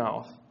to his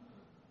mouth.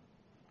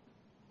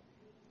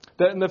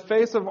 That in the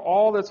face of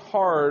all that's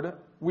hard,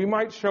 we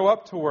might show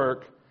up to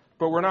work,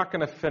 but we're not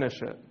going to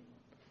finish it.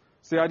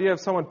 It's the idea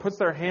of someone puts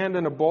their hand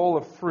in a bowl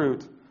of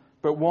fruit,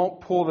 but won't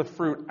pull the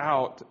fruit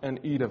out and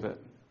eat of it.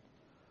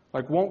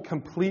 Won't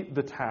complete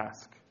the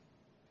task.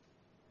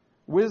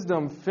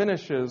 Wisdom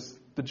finishes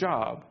the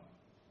job.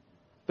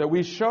 That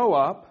we show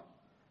up,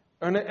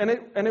 and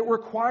it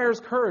requires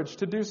courage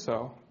to do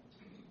so.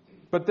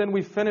 But then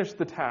we finish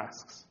the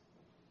tasks.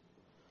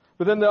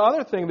 But then the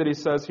other thing that he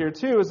says here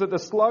too is that the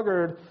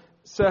sluggard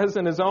says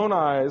in his own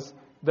eyes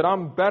that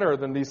I'm better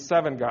than these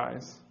 7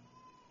 guys.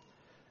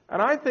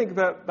 And I think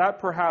that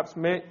perhaps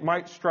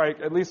might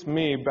strike at least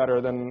me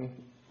better than,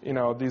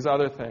 these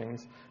other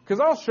things. Because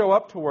I'll show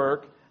up to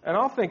work and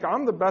I'll think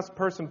I'm the best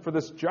person for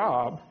this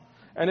job.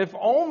 And if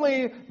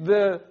only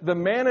the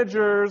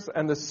managers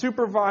and the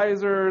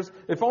supervisors,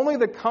 if only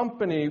the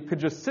company could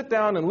just sit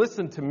down and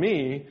listen to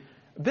me,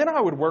 then I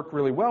would work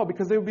really well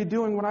because they would be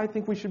doing what I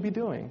think we should be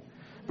doing.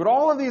 But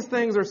all of these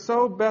things are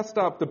so messed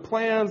up. The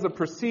plans, the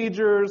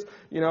procedures,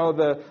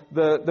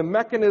 the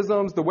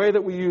mechanisms, the way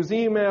that we use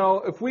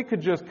email. If we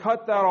could just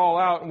cut that all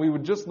out and we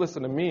would just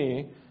listen to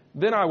me,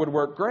 then I would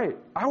work great.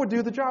 I would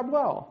do the job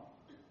well.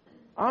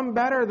 I'm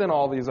better than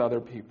all these other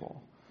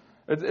people.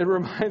 It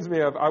reminds me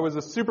of, I was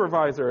a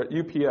supervisor at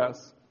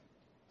UPS.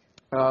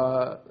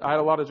 I had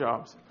a lot of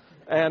jobs.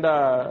 And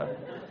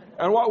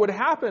what would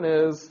happen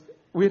is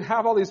we'd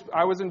have all these,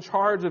 I was in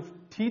charge of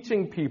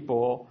teaching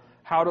people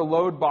how to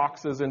load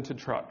boxes into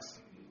trucks.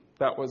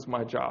 That was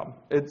my job.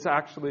 It's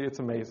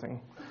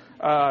amazing.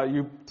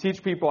 You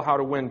teach people how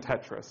to win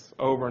Tetris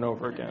over and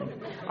over again.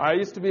 I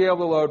used to be able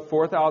to load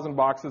 4,000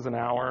 boxes an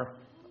hour.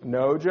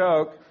 No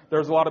joke.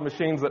 There's a lot of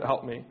machines that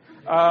help me.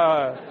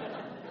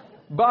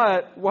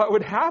 But what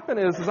would happen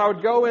is I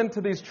would go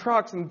into these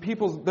trucks and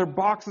their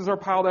boxes are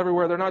piled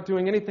everywhere. They're not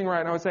doing anything right.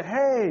 And I would say,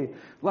 hey,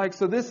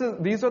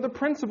 these are the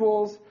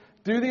principles.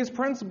 Do these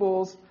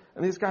principles.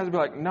 And these guys would be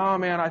like, no,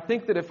 man, I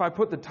think that if I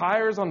put the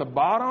tires on the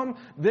bottom,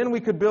 then we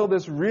could build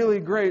this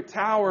really great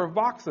tower of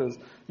boxes.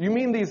 You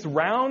mean these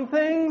round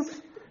things?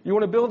 You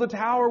want to build a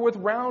tower with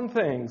round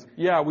things.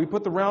 Yeah, we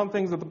put the round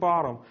things at the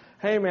bottom.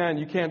 Hey, man,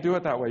 you can't do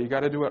it that way. You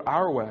got to do it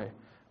our way.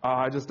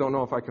 I just don't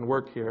know if I can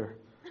work here.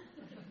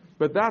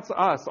 But that's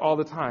us all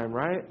the time,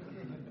 right?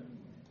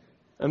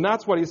 And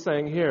that's what he's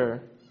saying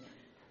here.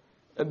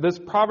 This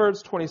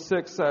Proverbs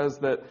 26 says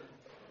that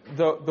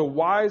the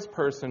wise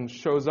person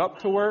shows up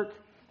to work,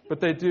 but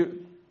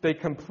they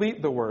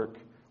complete the work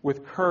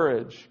with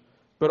courage,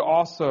 but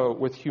also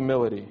with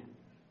humility.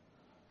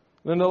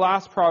 Then the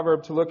last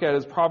proverb to look at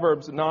is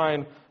Proverbs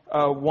 9,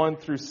 1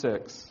 through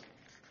 6.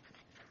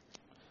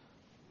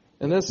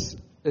 And this,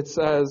 it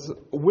says,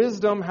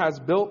 wisdom has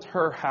built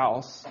her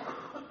house.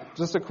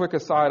 Just a quick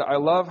aside, I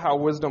love how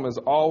wisdom is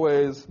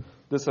always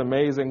this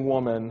amazing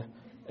woman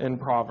in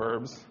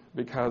Proverbs,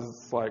 because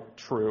it's like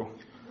true.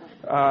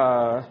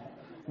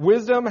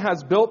 Wisdom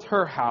has built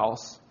her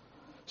house.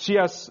 She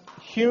has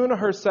hewn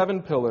her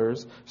 7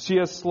 pillars. She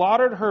has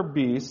slaughtered her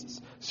beasts.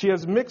 She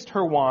has mixed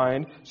her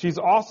wine. She's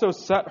also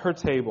set her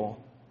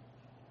table.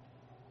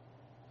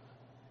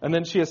 And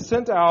then she has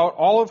sent out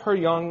all of her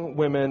young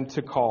women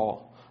to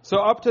call. So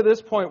up to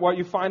this point, what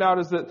you find out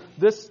is that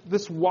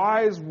this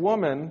wise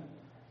woman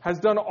has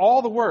done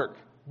all the work,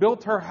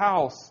 built her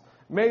house,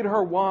 made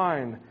her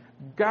wine,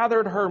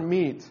 gathered her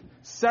meat,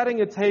 setting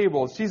a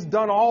table. She's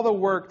done all the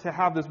work to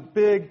have this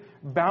big,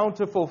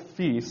 bountiful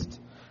feast.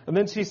 And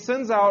then she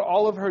sends out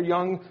all of her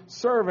young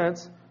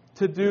servants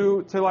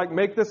to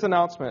make this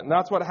announcement. And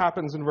that's what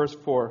happens in verse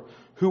 4.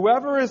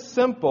 Whoever is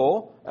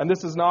simple, and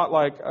this is not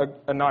like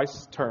a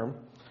nice term,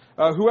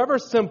 whoever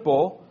is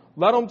simple,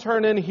 let him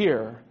turn in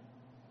here.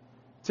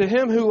 To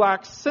him who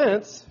lacks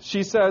sense,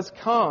 she says,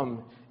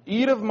 come,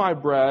 eat of my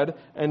bread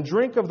and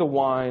drink of the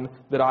wine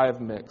that I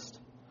have mixed.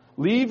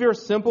 Leave your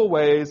simple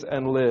ways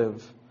and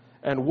live,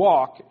 and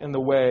walk in the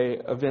way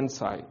of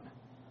insight.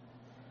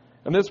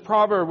 And this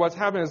proverb, what's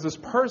happening is this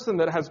person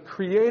that has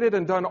created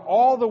and done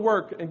all the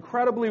work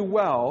incredibly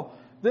well,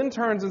 then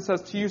turns and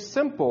says to you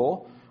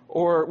simple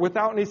or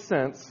without any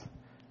sense,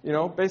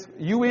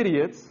 basically, you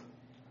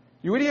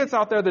idiots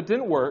out there that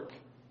didn't work,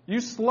 you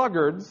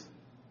sluggards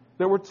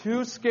that were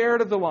too scared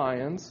of the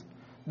lions,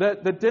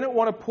 that didn't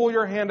want to pull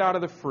your hand out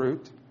of the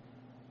fruit,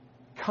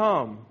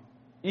 come,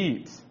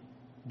 eat,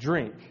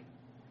 drink,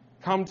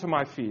 come to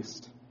my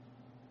feast.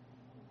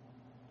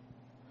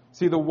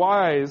 See, the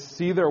wise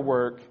see their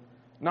work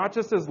not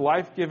just as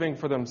life-giving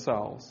for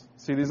themselves.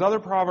 See, these other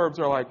proverbs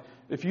are like,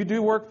 if you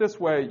do work this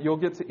way, you'll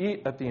get to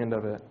eat at the end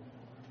of it.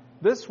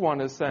 This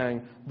one is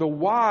saying the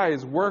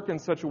wise work in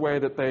such a way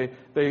that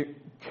they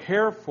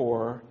care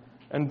for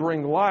and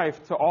bring life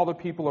to all the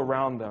people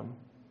around them.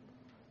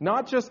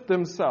 Not just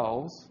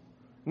themselves,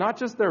 not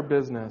just their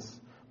business,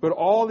 but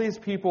all these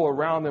people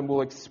around them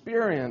will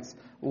experience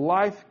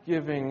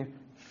life-giving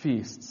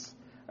feasts.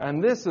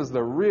 And this is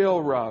the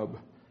real rub.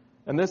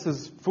 And this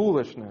is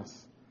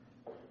foolishness.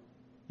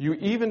 You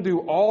even do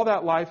all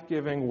that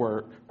life-giving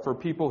work for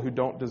people who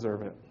don't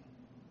deserve it.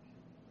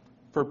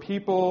 For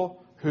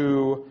people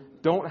who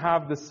don't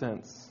have the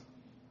sense.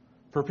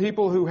 For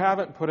people who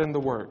haven't put in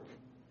the work.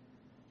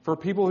 For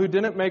people who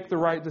didn't make the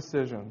right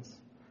decisions.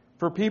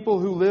 For people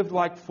who lived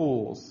like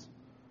fools.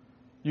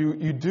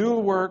 You do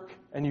work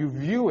and you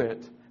view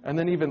it and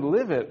then even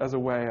live it as a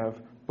way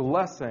of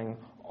blessing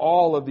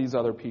all of these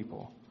other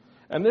people.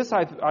 And this,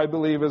 I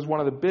believe, is one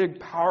of the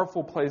big,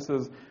 powerful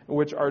places in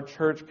which our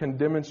church can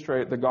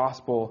demonstrate the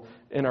gospel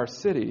in our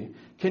city.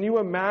 Can you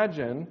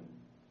imagine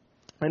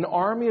an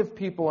army of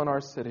people in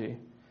our city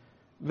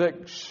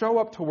that show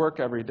up to work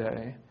every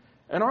day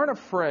and aren't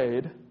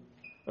afraid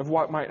of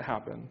what might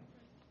happen?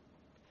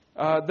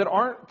 That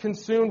aren't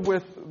consumed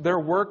with their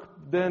work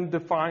then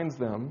defines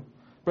them,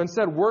 but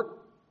instead work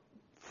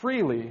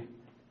freely,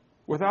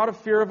 without a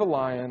fear of a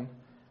lion,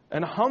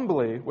 and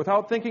humbly,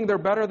 without thinking they're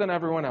better than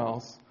everyone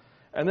else.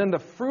 And then the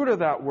fruit of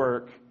that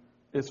work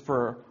is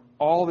for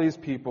all these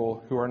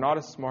people who are not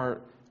as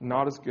smart,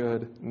 not as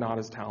good, not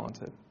as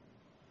talented.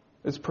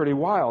 It's pretty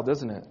wild,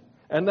 isn't it?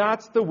 And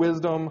that's the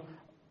wisdom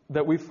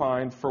that we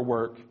find for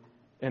work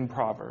in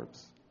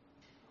Proverbs.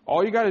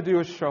 All you got to do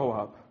is show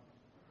up.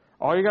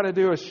 All you got to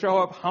do is show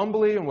up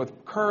humbly and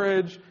with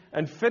courage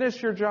and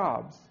finish your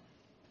jobs.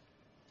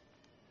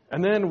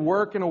 And then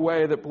work in a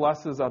way that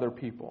blesses other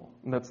people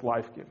and that's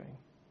life-giving.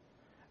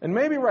 And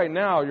maybe right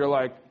now you're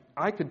like,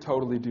 I could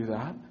totally do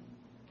that.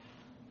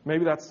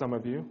 Maybe that's some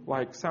of you.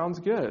 Like, sounds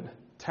good.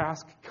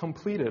 Task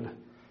completed.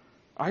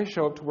 I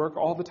show up to work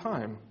all the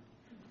time.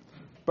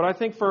 But I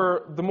think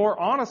for the more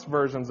honest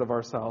versions of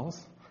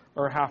ourselves,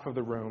 or half of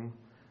the room,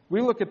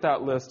 we look at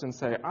that list and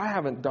say, I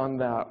haven't done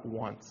that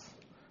once.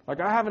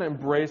 Like, I haven't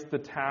embraced the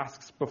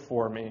tasks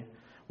before me.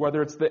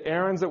 Whether it's the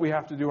errands that we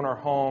have to do in our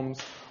homes,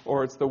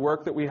 or it's the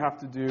work that we have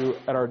to do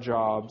at our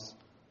jobs.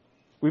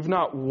 We've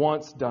not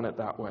once done it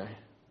that way.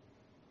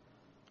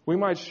 We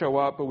might show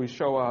up, but we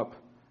show up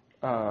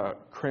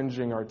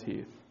cringing our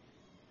teeth.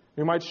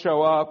 We might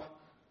show up,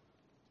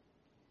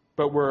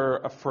 but we're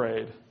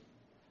afraid.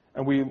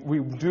 And we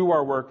do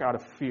our work out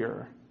of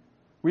fear.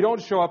 We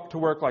don't show up to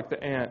work like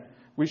the ant.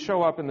 We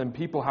show up and then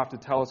people have to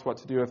tell us what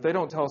to do. If they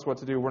don't tell us what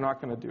to do, we're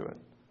not going to do it.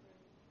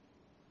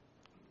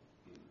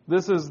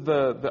 This is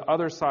the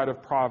other side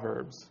of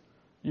Proverbs.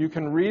 You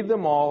can read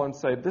them all and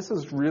say, this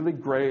is really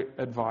great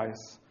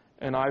advice,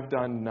 and I've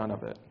done none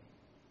of it.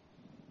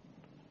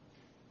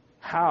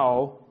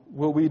 How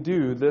will we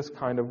do this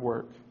kind of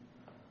work?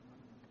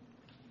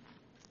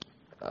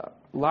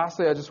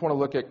 Lastly, I just want to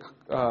look at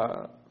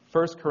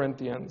 1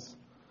 Corinthians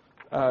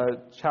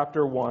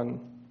chapter 1,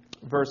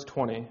 verse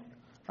 20.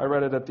 I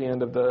read it at the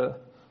end of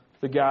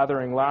the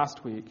gathering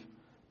last week.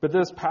 But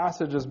this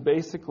passage is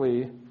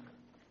basically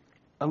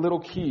a little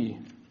key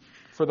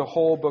for the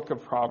whole book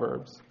of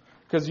Proverbs.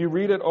 Because you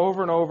read it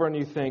over and over and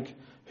you think,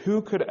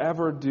 who could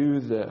ever do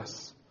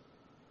this?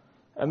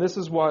 And this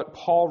is what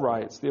Paul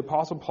writes, the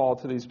Apostle Paul,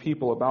 to these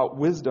people about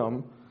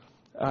wisdom.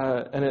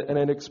 And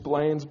it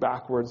explains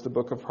backwards the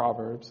book of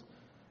Proverbs.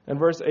 In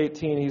verse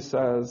 18 he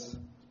says,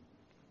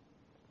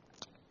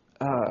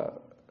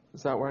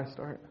 is that where I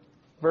start?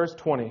 Verse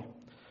 20.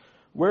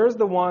 Where is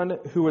the one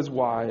who is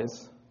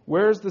wise?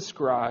 Where is the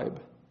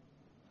scribe?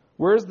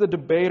 Where is the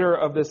debater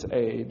of this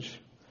age?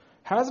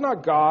 Has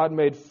not God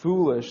made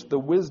foolish the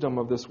wisdom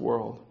of this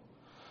world?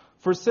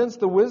 For in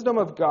the wisdom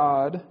of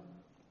God,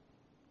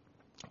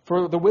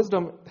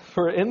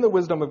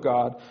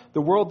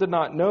 the world did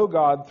not know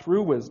God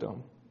through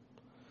wisdom.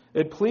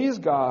 It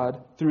pleased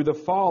God through the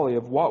folly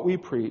of what we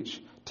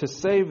preach to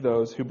save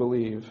those who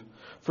believe.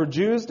 For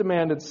Jews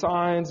demanded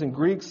signs and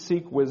Greeks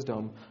seek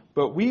wisdom,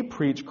 but we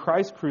preach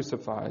Christ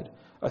crucified,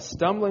 a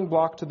stumbling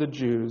block to the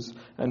Jews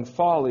and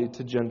folly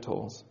to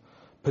Gentiles.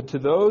 But to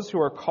those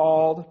who are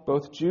called,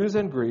 both Jews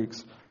and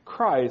Greeks,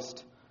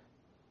 Christ,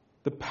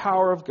 the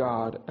power of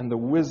God and the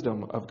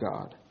wisdom of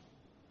God.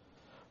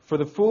 For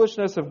the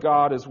foolishness of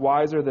God is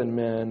wiser than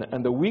men,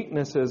 and the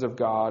weaknesses of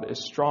God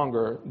is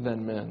stronger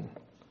than men.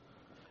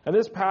 And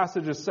this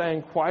passage is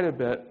saying quite a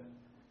bit,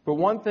 but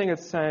one thing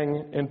it's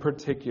saying in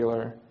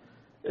particular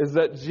is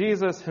that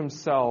Jesus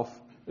himself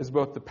is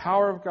both the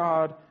power of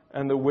God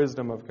and the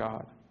wisdom of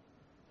God.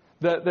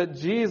 That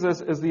Jesus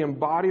is the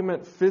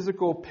embodiment,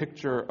 physical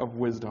picture of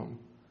wisdom.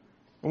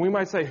 And we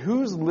might say,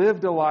 who's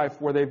lived a life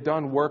where they've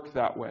done work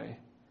that way?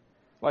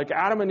 Like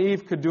Adam and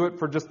Eve could do it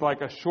for just like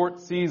a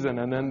short season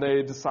and then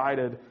they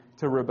decided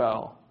to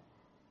rebel.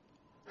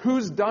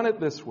 Who's done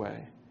it this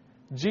way?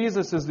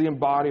 Jesus is the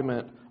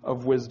embodiment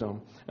of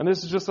wisdom. And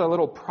this is just a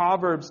little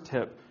Proverbs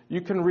tip.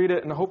 You can read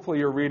it, and hopefully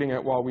you're reading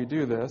it while we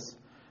do this.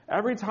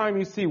 Every time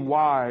you see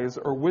wise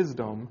or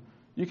wisdom,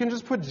 you can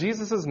just put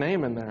Jesus'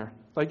 name in there.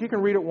 Like you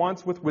can read it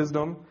once with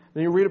wisdom,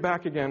 then you read it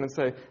back again and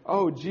say,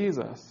 oh,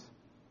 Jesus.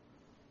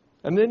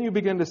 And then you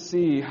begin to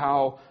see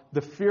how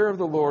the fear of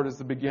the Lord is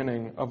the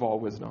beginning of all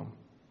wisdom.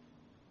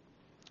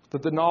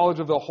 That the knowledge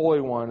of the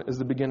Holy One is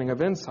the beginning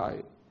of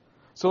insight.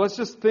 So let's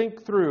just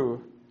think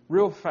through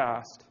real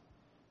fast.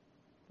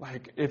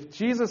 Like, if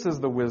Jesus is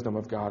the wisdom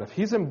of God, if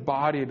he's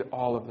embodied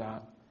all of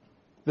that,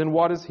 then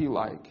what is he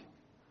like?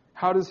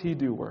 How does he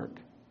do work?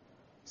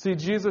 See,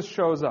 Jesus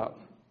shows up.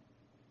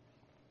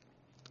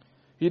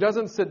 He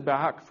doesn't sit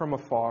back from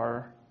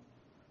afar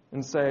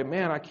and say,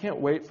 man, I can't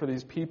wait for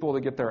these people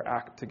to get their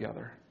act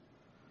together.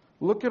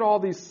 Look at all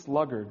these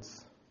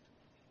sluggards.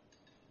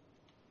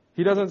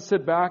 He doesn't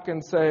sit back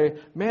and say,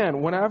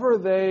 man, whenever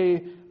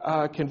they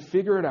can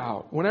figure it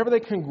out, whenever they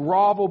can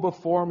grovel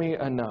before me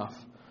enough,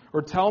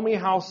 or tell me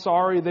how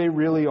sorry they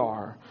really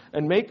are,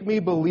 and make me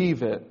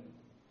believe it,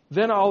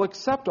 then I'll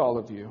accept all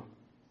of you.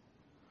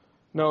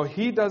 No,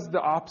 he does the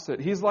opposite.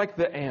 He's like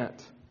the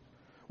ant.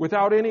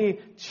 Without any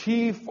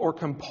chief or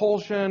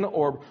compulsion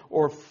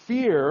or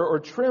fear or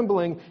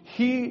trembling,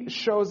 he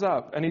shows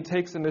up and he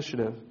takes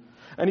initiative.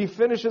 And he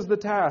finishes the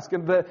task.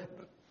 And the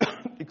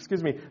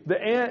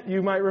ant,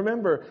 you might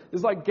remember,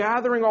 is like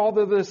gathering all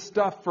of this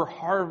stuff for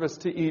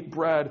harvest to eat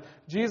bread.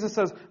 Jesus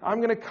says, I'm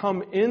going to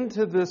come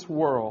into this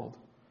world.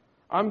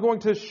 I'm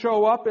going to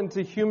show up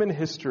into human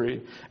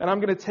history. And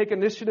I'm going to take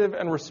initiative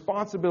and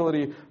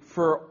responsibility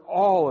for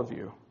all of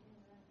you.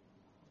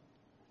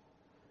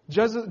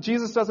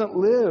 Jesus doesn't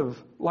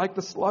live like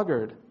the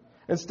sluggard.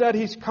 Instead,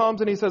 he comes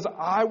and he says,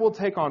 I will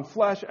take on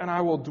flesh and I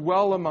will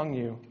dwell among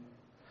you.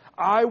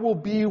 I will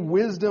be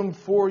wisdom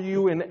for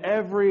you in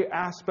every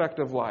aspect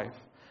of life.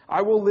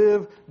 I will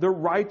live the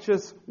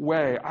righteous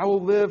way. I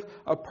will live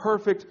a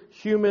perfect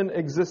human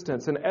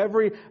existence. In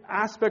every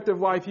aspect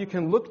of life, you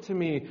can look to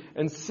me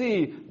and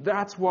see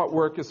that's what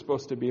work is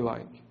supposed to be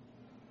like.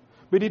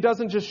 But he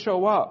doesn't just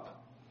show up.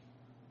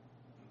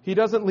 He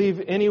doesn't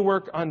leave any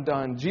work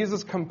undone.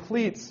 Jesus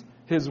completes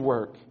his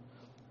work.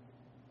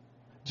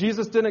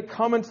 Jesus didn't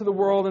come into the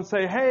world and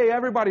say, hey,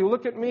 everybody,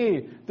 look at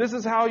me. This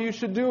is how you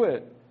should do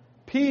it.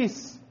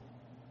 Peace.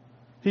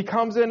 He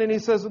comes in and he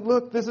says,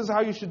 look, this is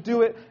how you should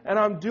do it, and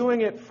I'm doing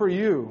it for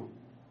you.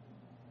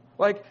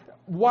 Like,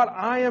 what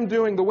I am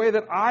doing, the way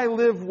that I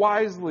live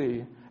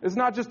wisely, is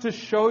not just to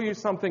show you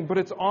something, but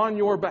it's on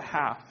your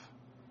behalf.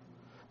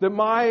 That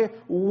my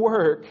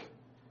work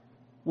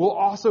will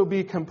also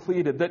be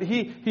completed. That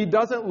he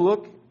doesn't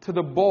look to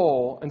the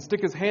bowl and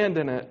stick his hand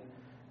in it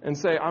and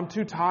say, I'm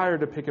too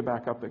tired to pick it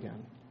back up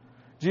again.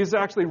 Jesus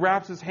actually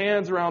wraps his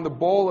hands around the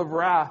bowl of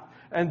wrath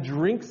and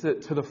drinks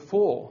it to the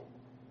full.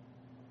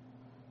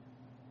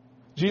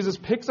 Jesus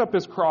picks up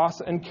his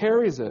cross and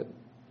carries it.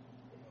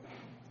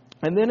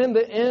 And then in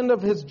the end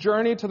of his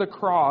journey to the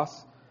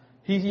cross,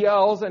 he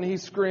yells and he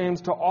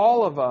screams to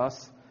all of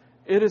us,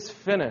 "It is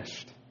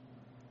finished."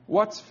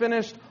 What's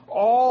finished?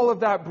 All of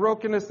that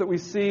brokenness that we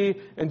see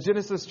in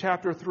Genesis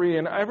chapter 3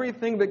 and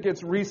everything that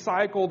gets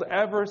recycled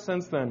ever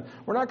since then.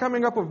 We're not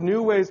coming up with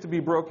new ways to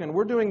be broken.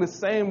 We're doing the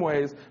same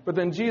ways. But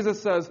then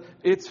Jesus says,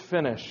 it's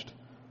finished.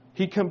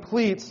 He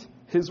completes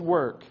his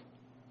work.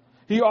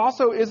 He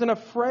also isn't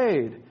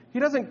afraid. He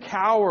doesn't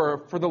cower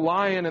for the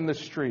lion in the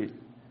street.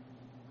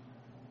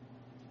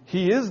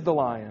 He is the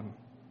lion.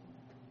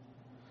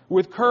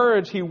 With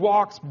courage, he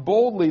walks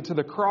boldly to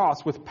the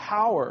cross with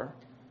power.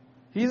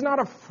 He's not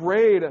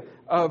afraid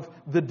of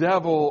the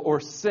devil or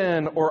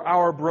sin or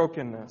our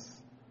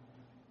brokenness.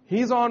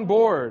 He's on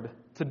board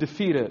to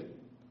defeat it.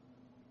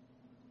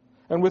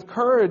 And with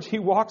courage, he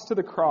walks to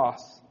the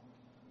cross.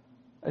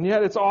 And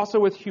yet it's also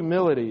with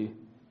humility.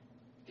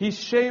 He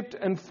shaped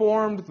and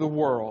formed the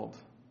world.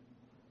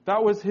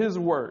 That was his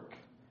work.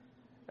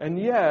 And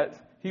yet,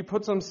 he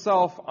puts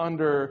himself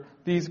under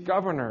these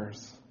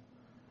governors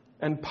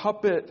and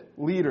puppet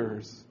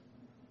leaders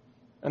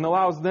and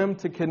allows them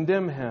to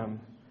condemn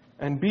him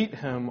and beat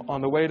him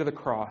on the way to the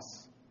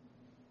cross.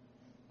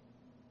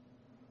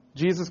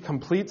 Jesus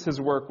completes his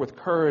work with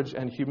courage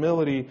and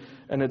humility,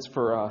 and it's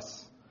for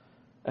us.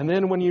 And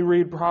then when you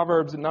read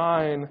Proverbs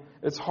 9,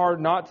 it's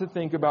hard not to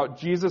think about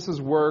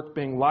Jesus' work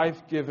being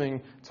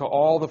life-giving to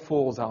all the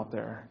fools out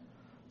there,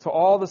 to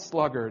all the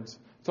sluggards,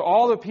 to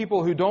all the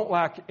people who don't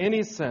lack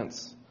any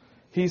sense.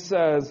 He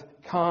says,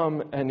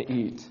 "Come and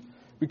eat,"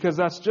 because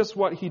that's just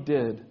what he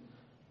did.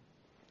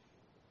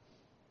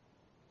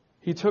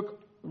 He took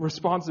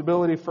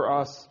responsibility for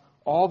us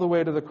all the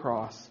way to the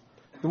cross.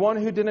 The one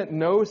who didn't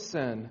know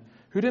sin,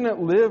 who didn't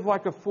live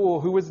like a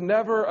fool, who was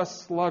never a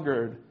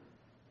sluggard,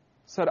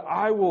 said,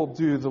 "I will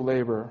do the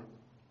labor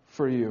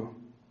for you."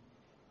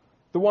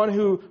 The one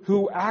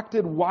who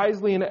acted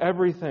wisely in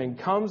everything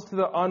comes to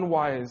the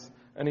unwise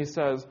and he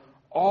says,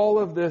 "All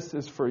of this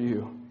is for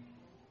you."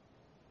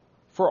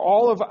 For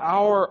all of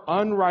our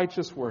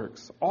unrighteous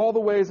works, all the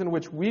ways in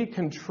which we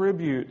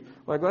contribute,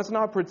 like let's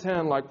not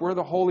pretend like we're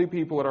the holy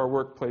people at our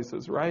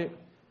workplaces, right?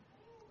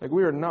 Like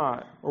we are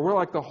not. Or we're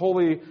like the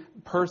holy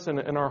person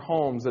in our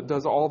homes that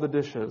does all the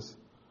dishes.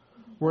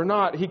 We're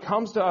not. He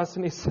comes to us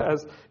and he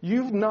says,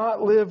 "You've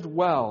not lived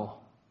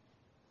well,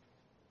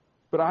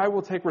 but I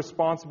will take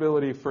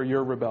responsibility for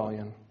your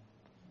rebellion.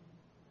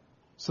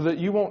 So that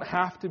you won't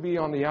have to be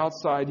on the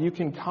outside. You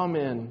can come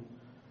in."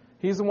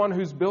 He's the one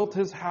who's built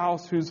his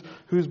house,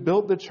 who's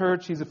built the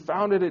church. He's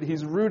founded it.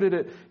 He's rooted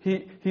it.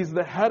 He's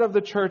the head of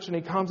the church, and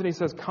he comes and he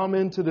says, "Come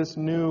into this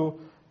new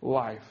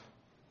life."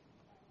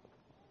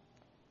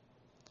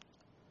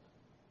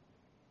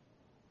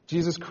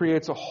 Jesus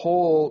creates a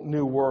whole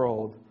new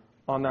world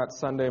on that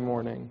Sunday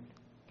morning.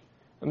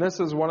 And this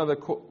is one of the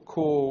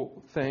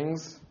cool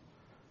things,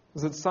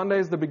 is that Sunday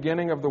is the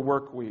beginning of the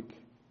work week.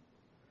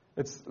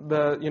 It's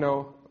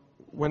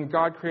when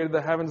God created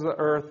the heavens and the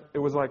earth, it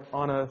was like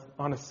on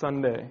a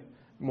Sunday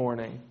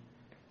morning.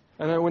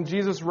 And then when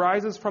Jesus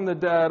rises from the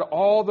dead,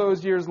 all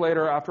those years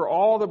later, after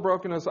all the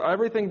brokenness,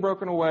 everything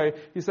broken away,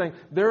 he's saying,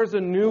 there's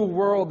a new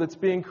world that's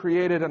being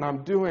created, and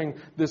I'm doing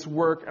this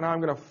work, and I'm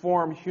going to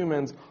form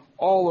humans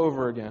all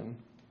over again.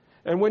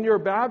 And when you're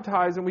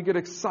baptized, and we get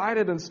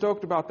excited and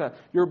stoked about that,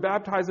 you're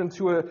baptized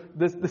into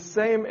the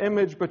same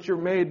image, but you're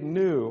made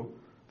new.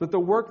 That the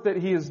work that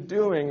he is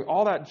doing,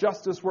 all that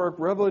justice work,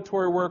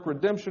 revelatory work,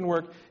 redemption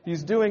work,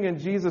 he's doing in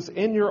Jesus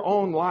in your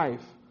own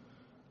life.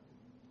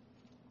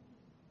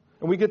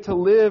 And we get to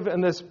live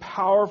in this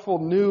powerful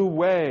new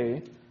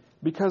way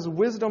because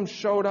wisdom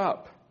showed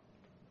up.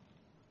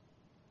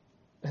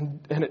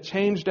 And it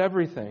changed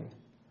everything.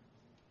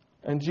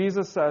 And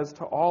Jesus says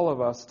to all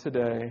of us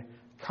today,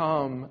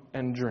 "Come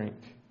and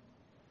drink."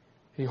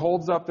 He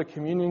holds up the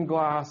communion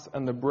glass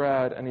and the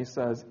bread and he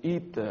says,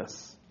 "Eat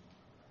this."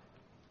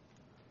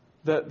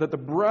 That the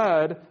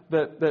bread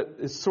that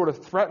is sort of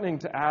threatening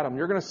to Adam,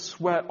 you're going to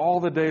sweat all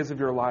the days of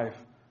your life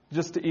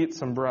just to eat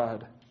some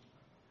bread.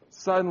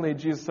 Suddenly,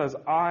 Jesus says,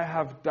 "I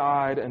have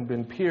died and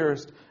been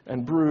pierced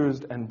and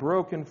bruised and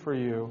broken for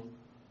you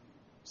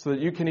so that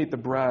you can eat the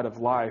bread of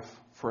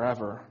life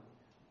forever."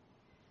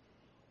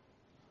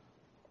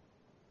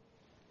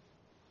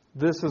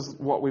 This is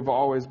what we've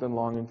always been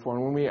longing for.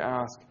 And when we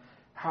ask,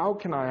 how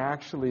can I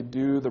actually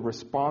do the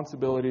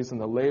responsibilities and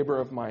the labor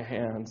of my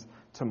hands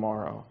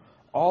tomorrow?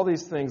 All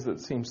these things that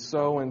seem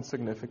so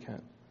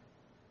insignificant.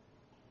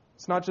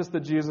 It's not just that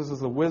Jesus is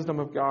the wisdom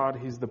of God,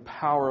 he's the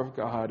power of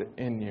God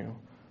in you.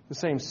 The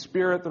same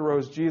Spirit that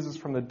rose Jesus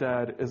from the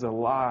dead is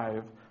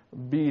alive,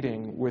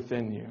 beating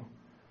within you.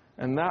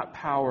 And that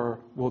power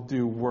will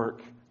do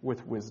work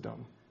with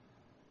wisdom.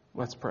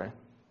 Let's pray.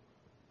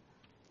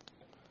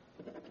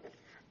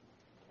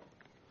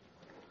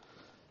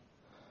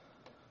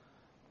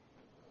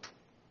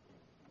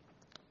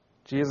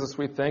 Jesus,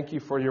 we thank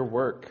you for your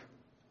work.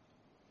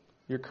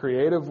 Your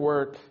creative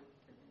work,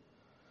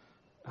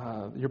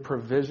 your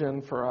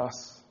provision for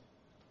us.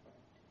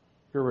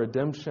 your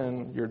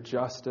redemption, your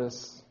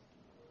justice,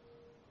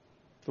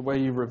 the way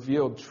you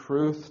revealed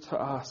truth to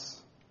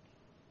us.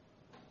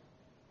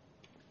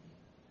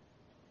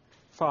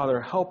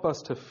 Father, help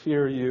us to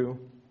fear you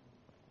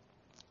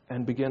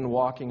and begin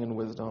walking in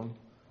wisdom.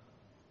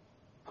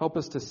 Help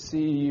us to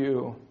see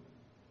you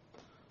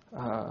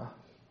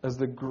as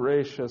the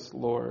gracious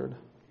Lord.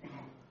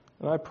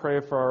 And I pray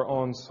for our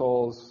own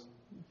souls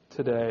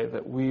today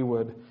that we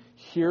would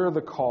hear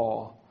the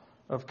call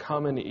of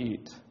come and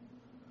eat.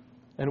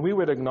 And we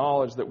would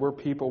acknowledge that we're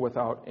people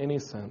without any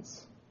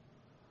sense,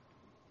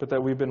 but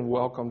that we've been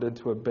welcomed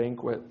into a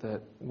banquet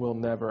that will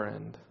never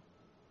end.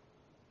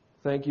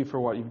 Thank you for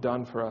what you've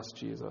done for us,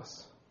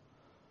 Jesus.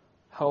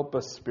 Help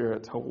us,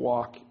 Spirit, to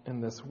walk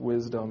in this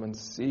wisdom and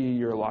see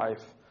your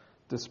life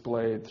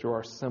displayed through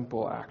our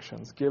simple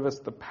actions. Give us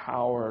the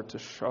power to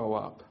show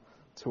up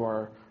to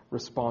our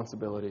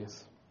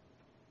responsibilities.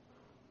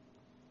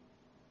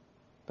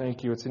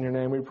 Thank you. It's in your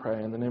name we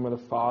pray. In the name of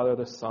the Father,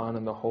 the Son,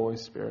 and the Holy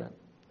Spirit.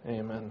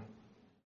 Amen.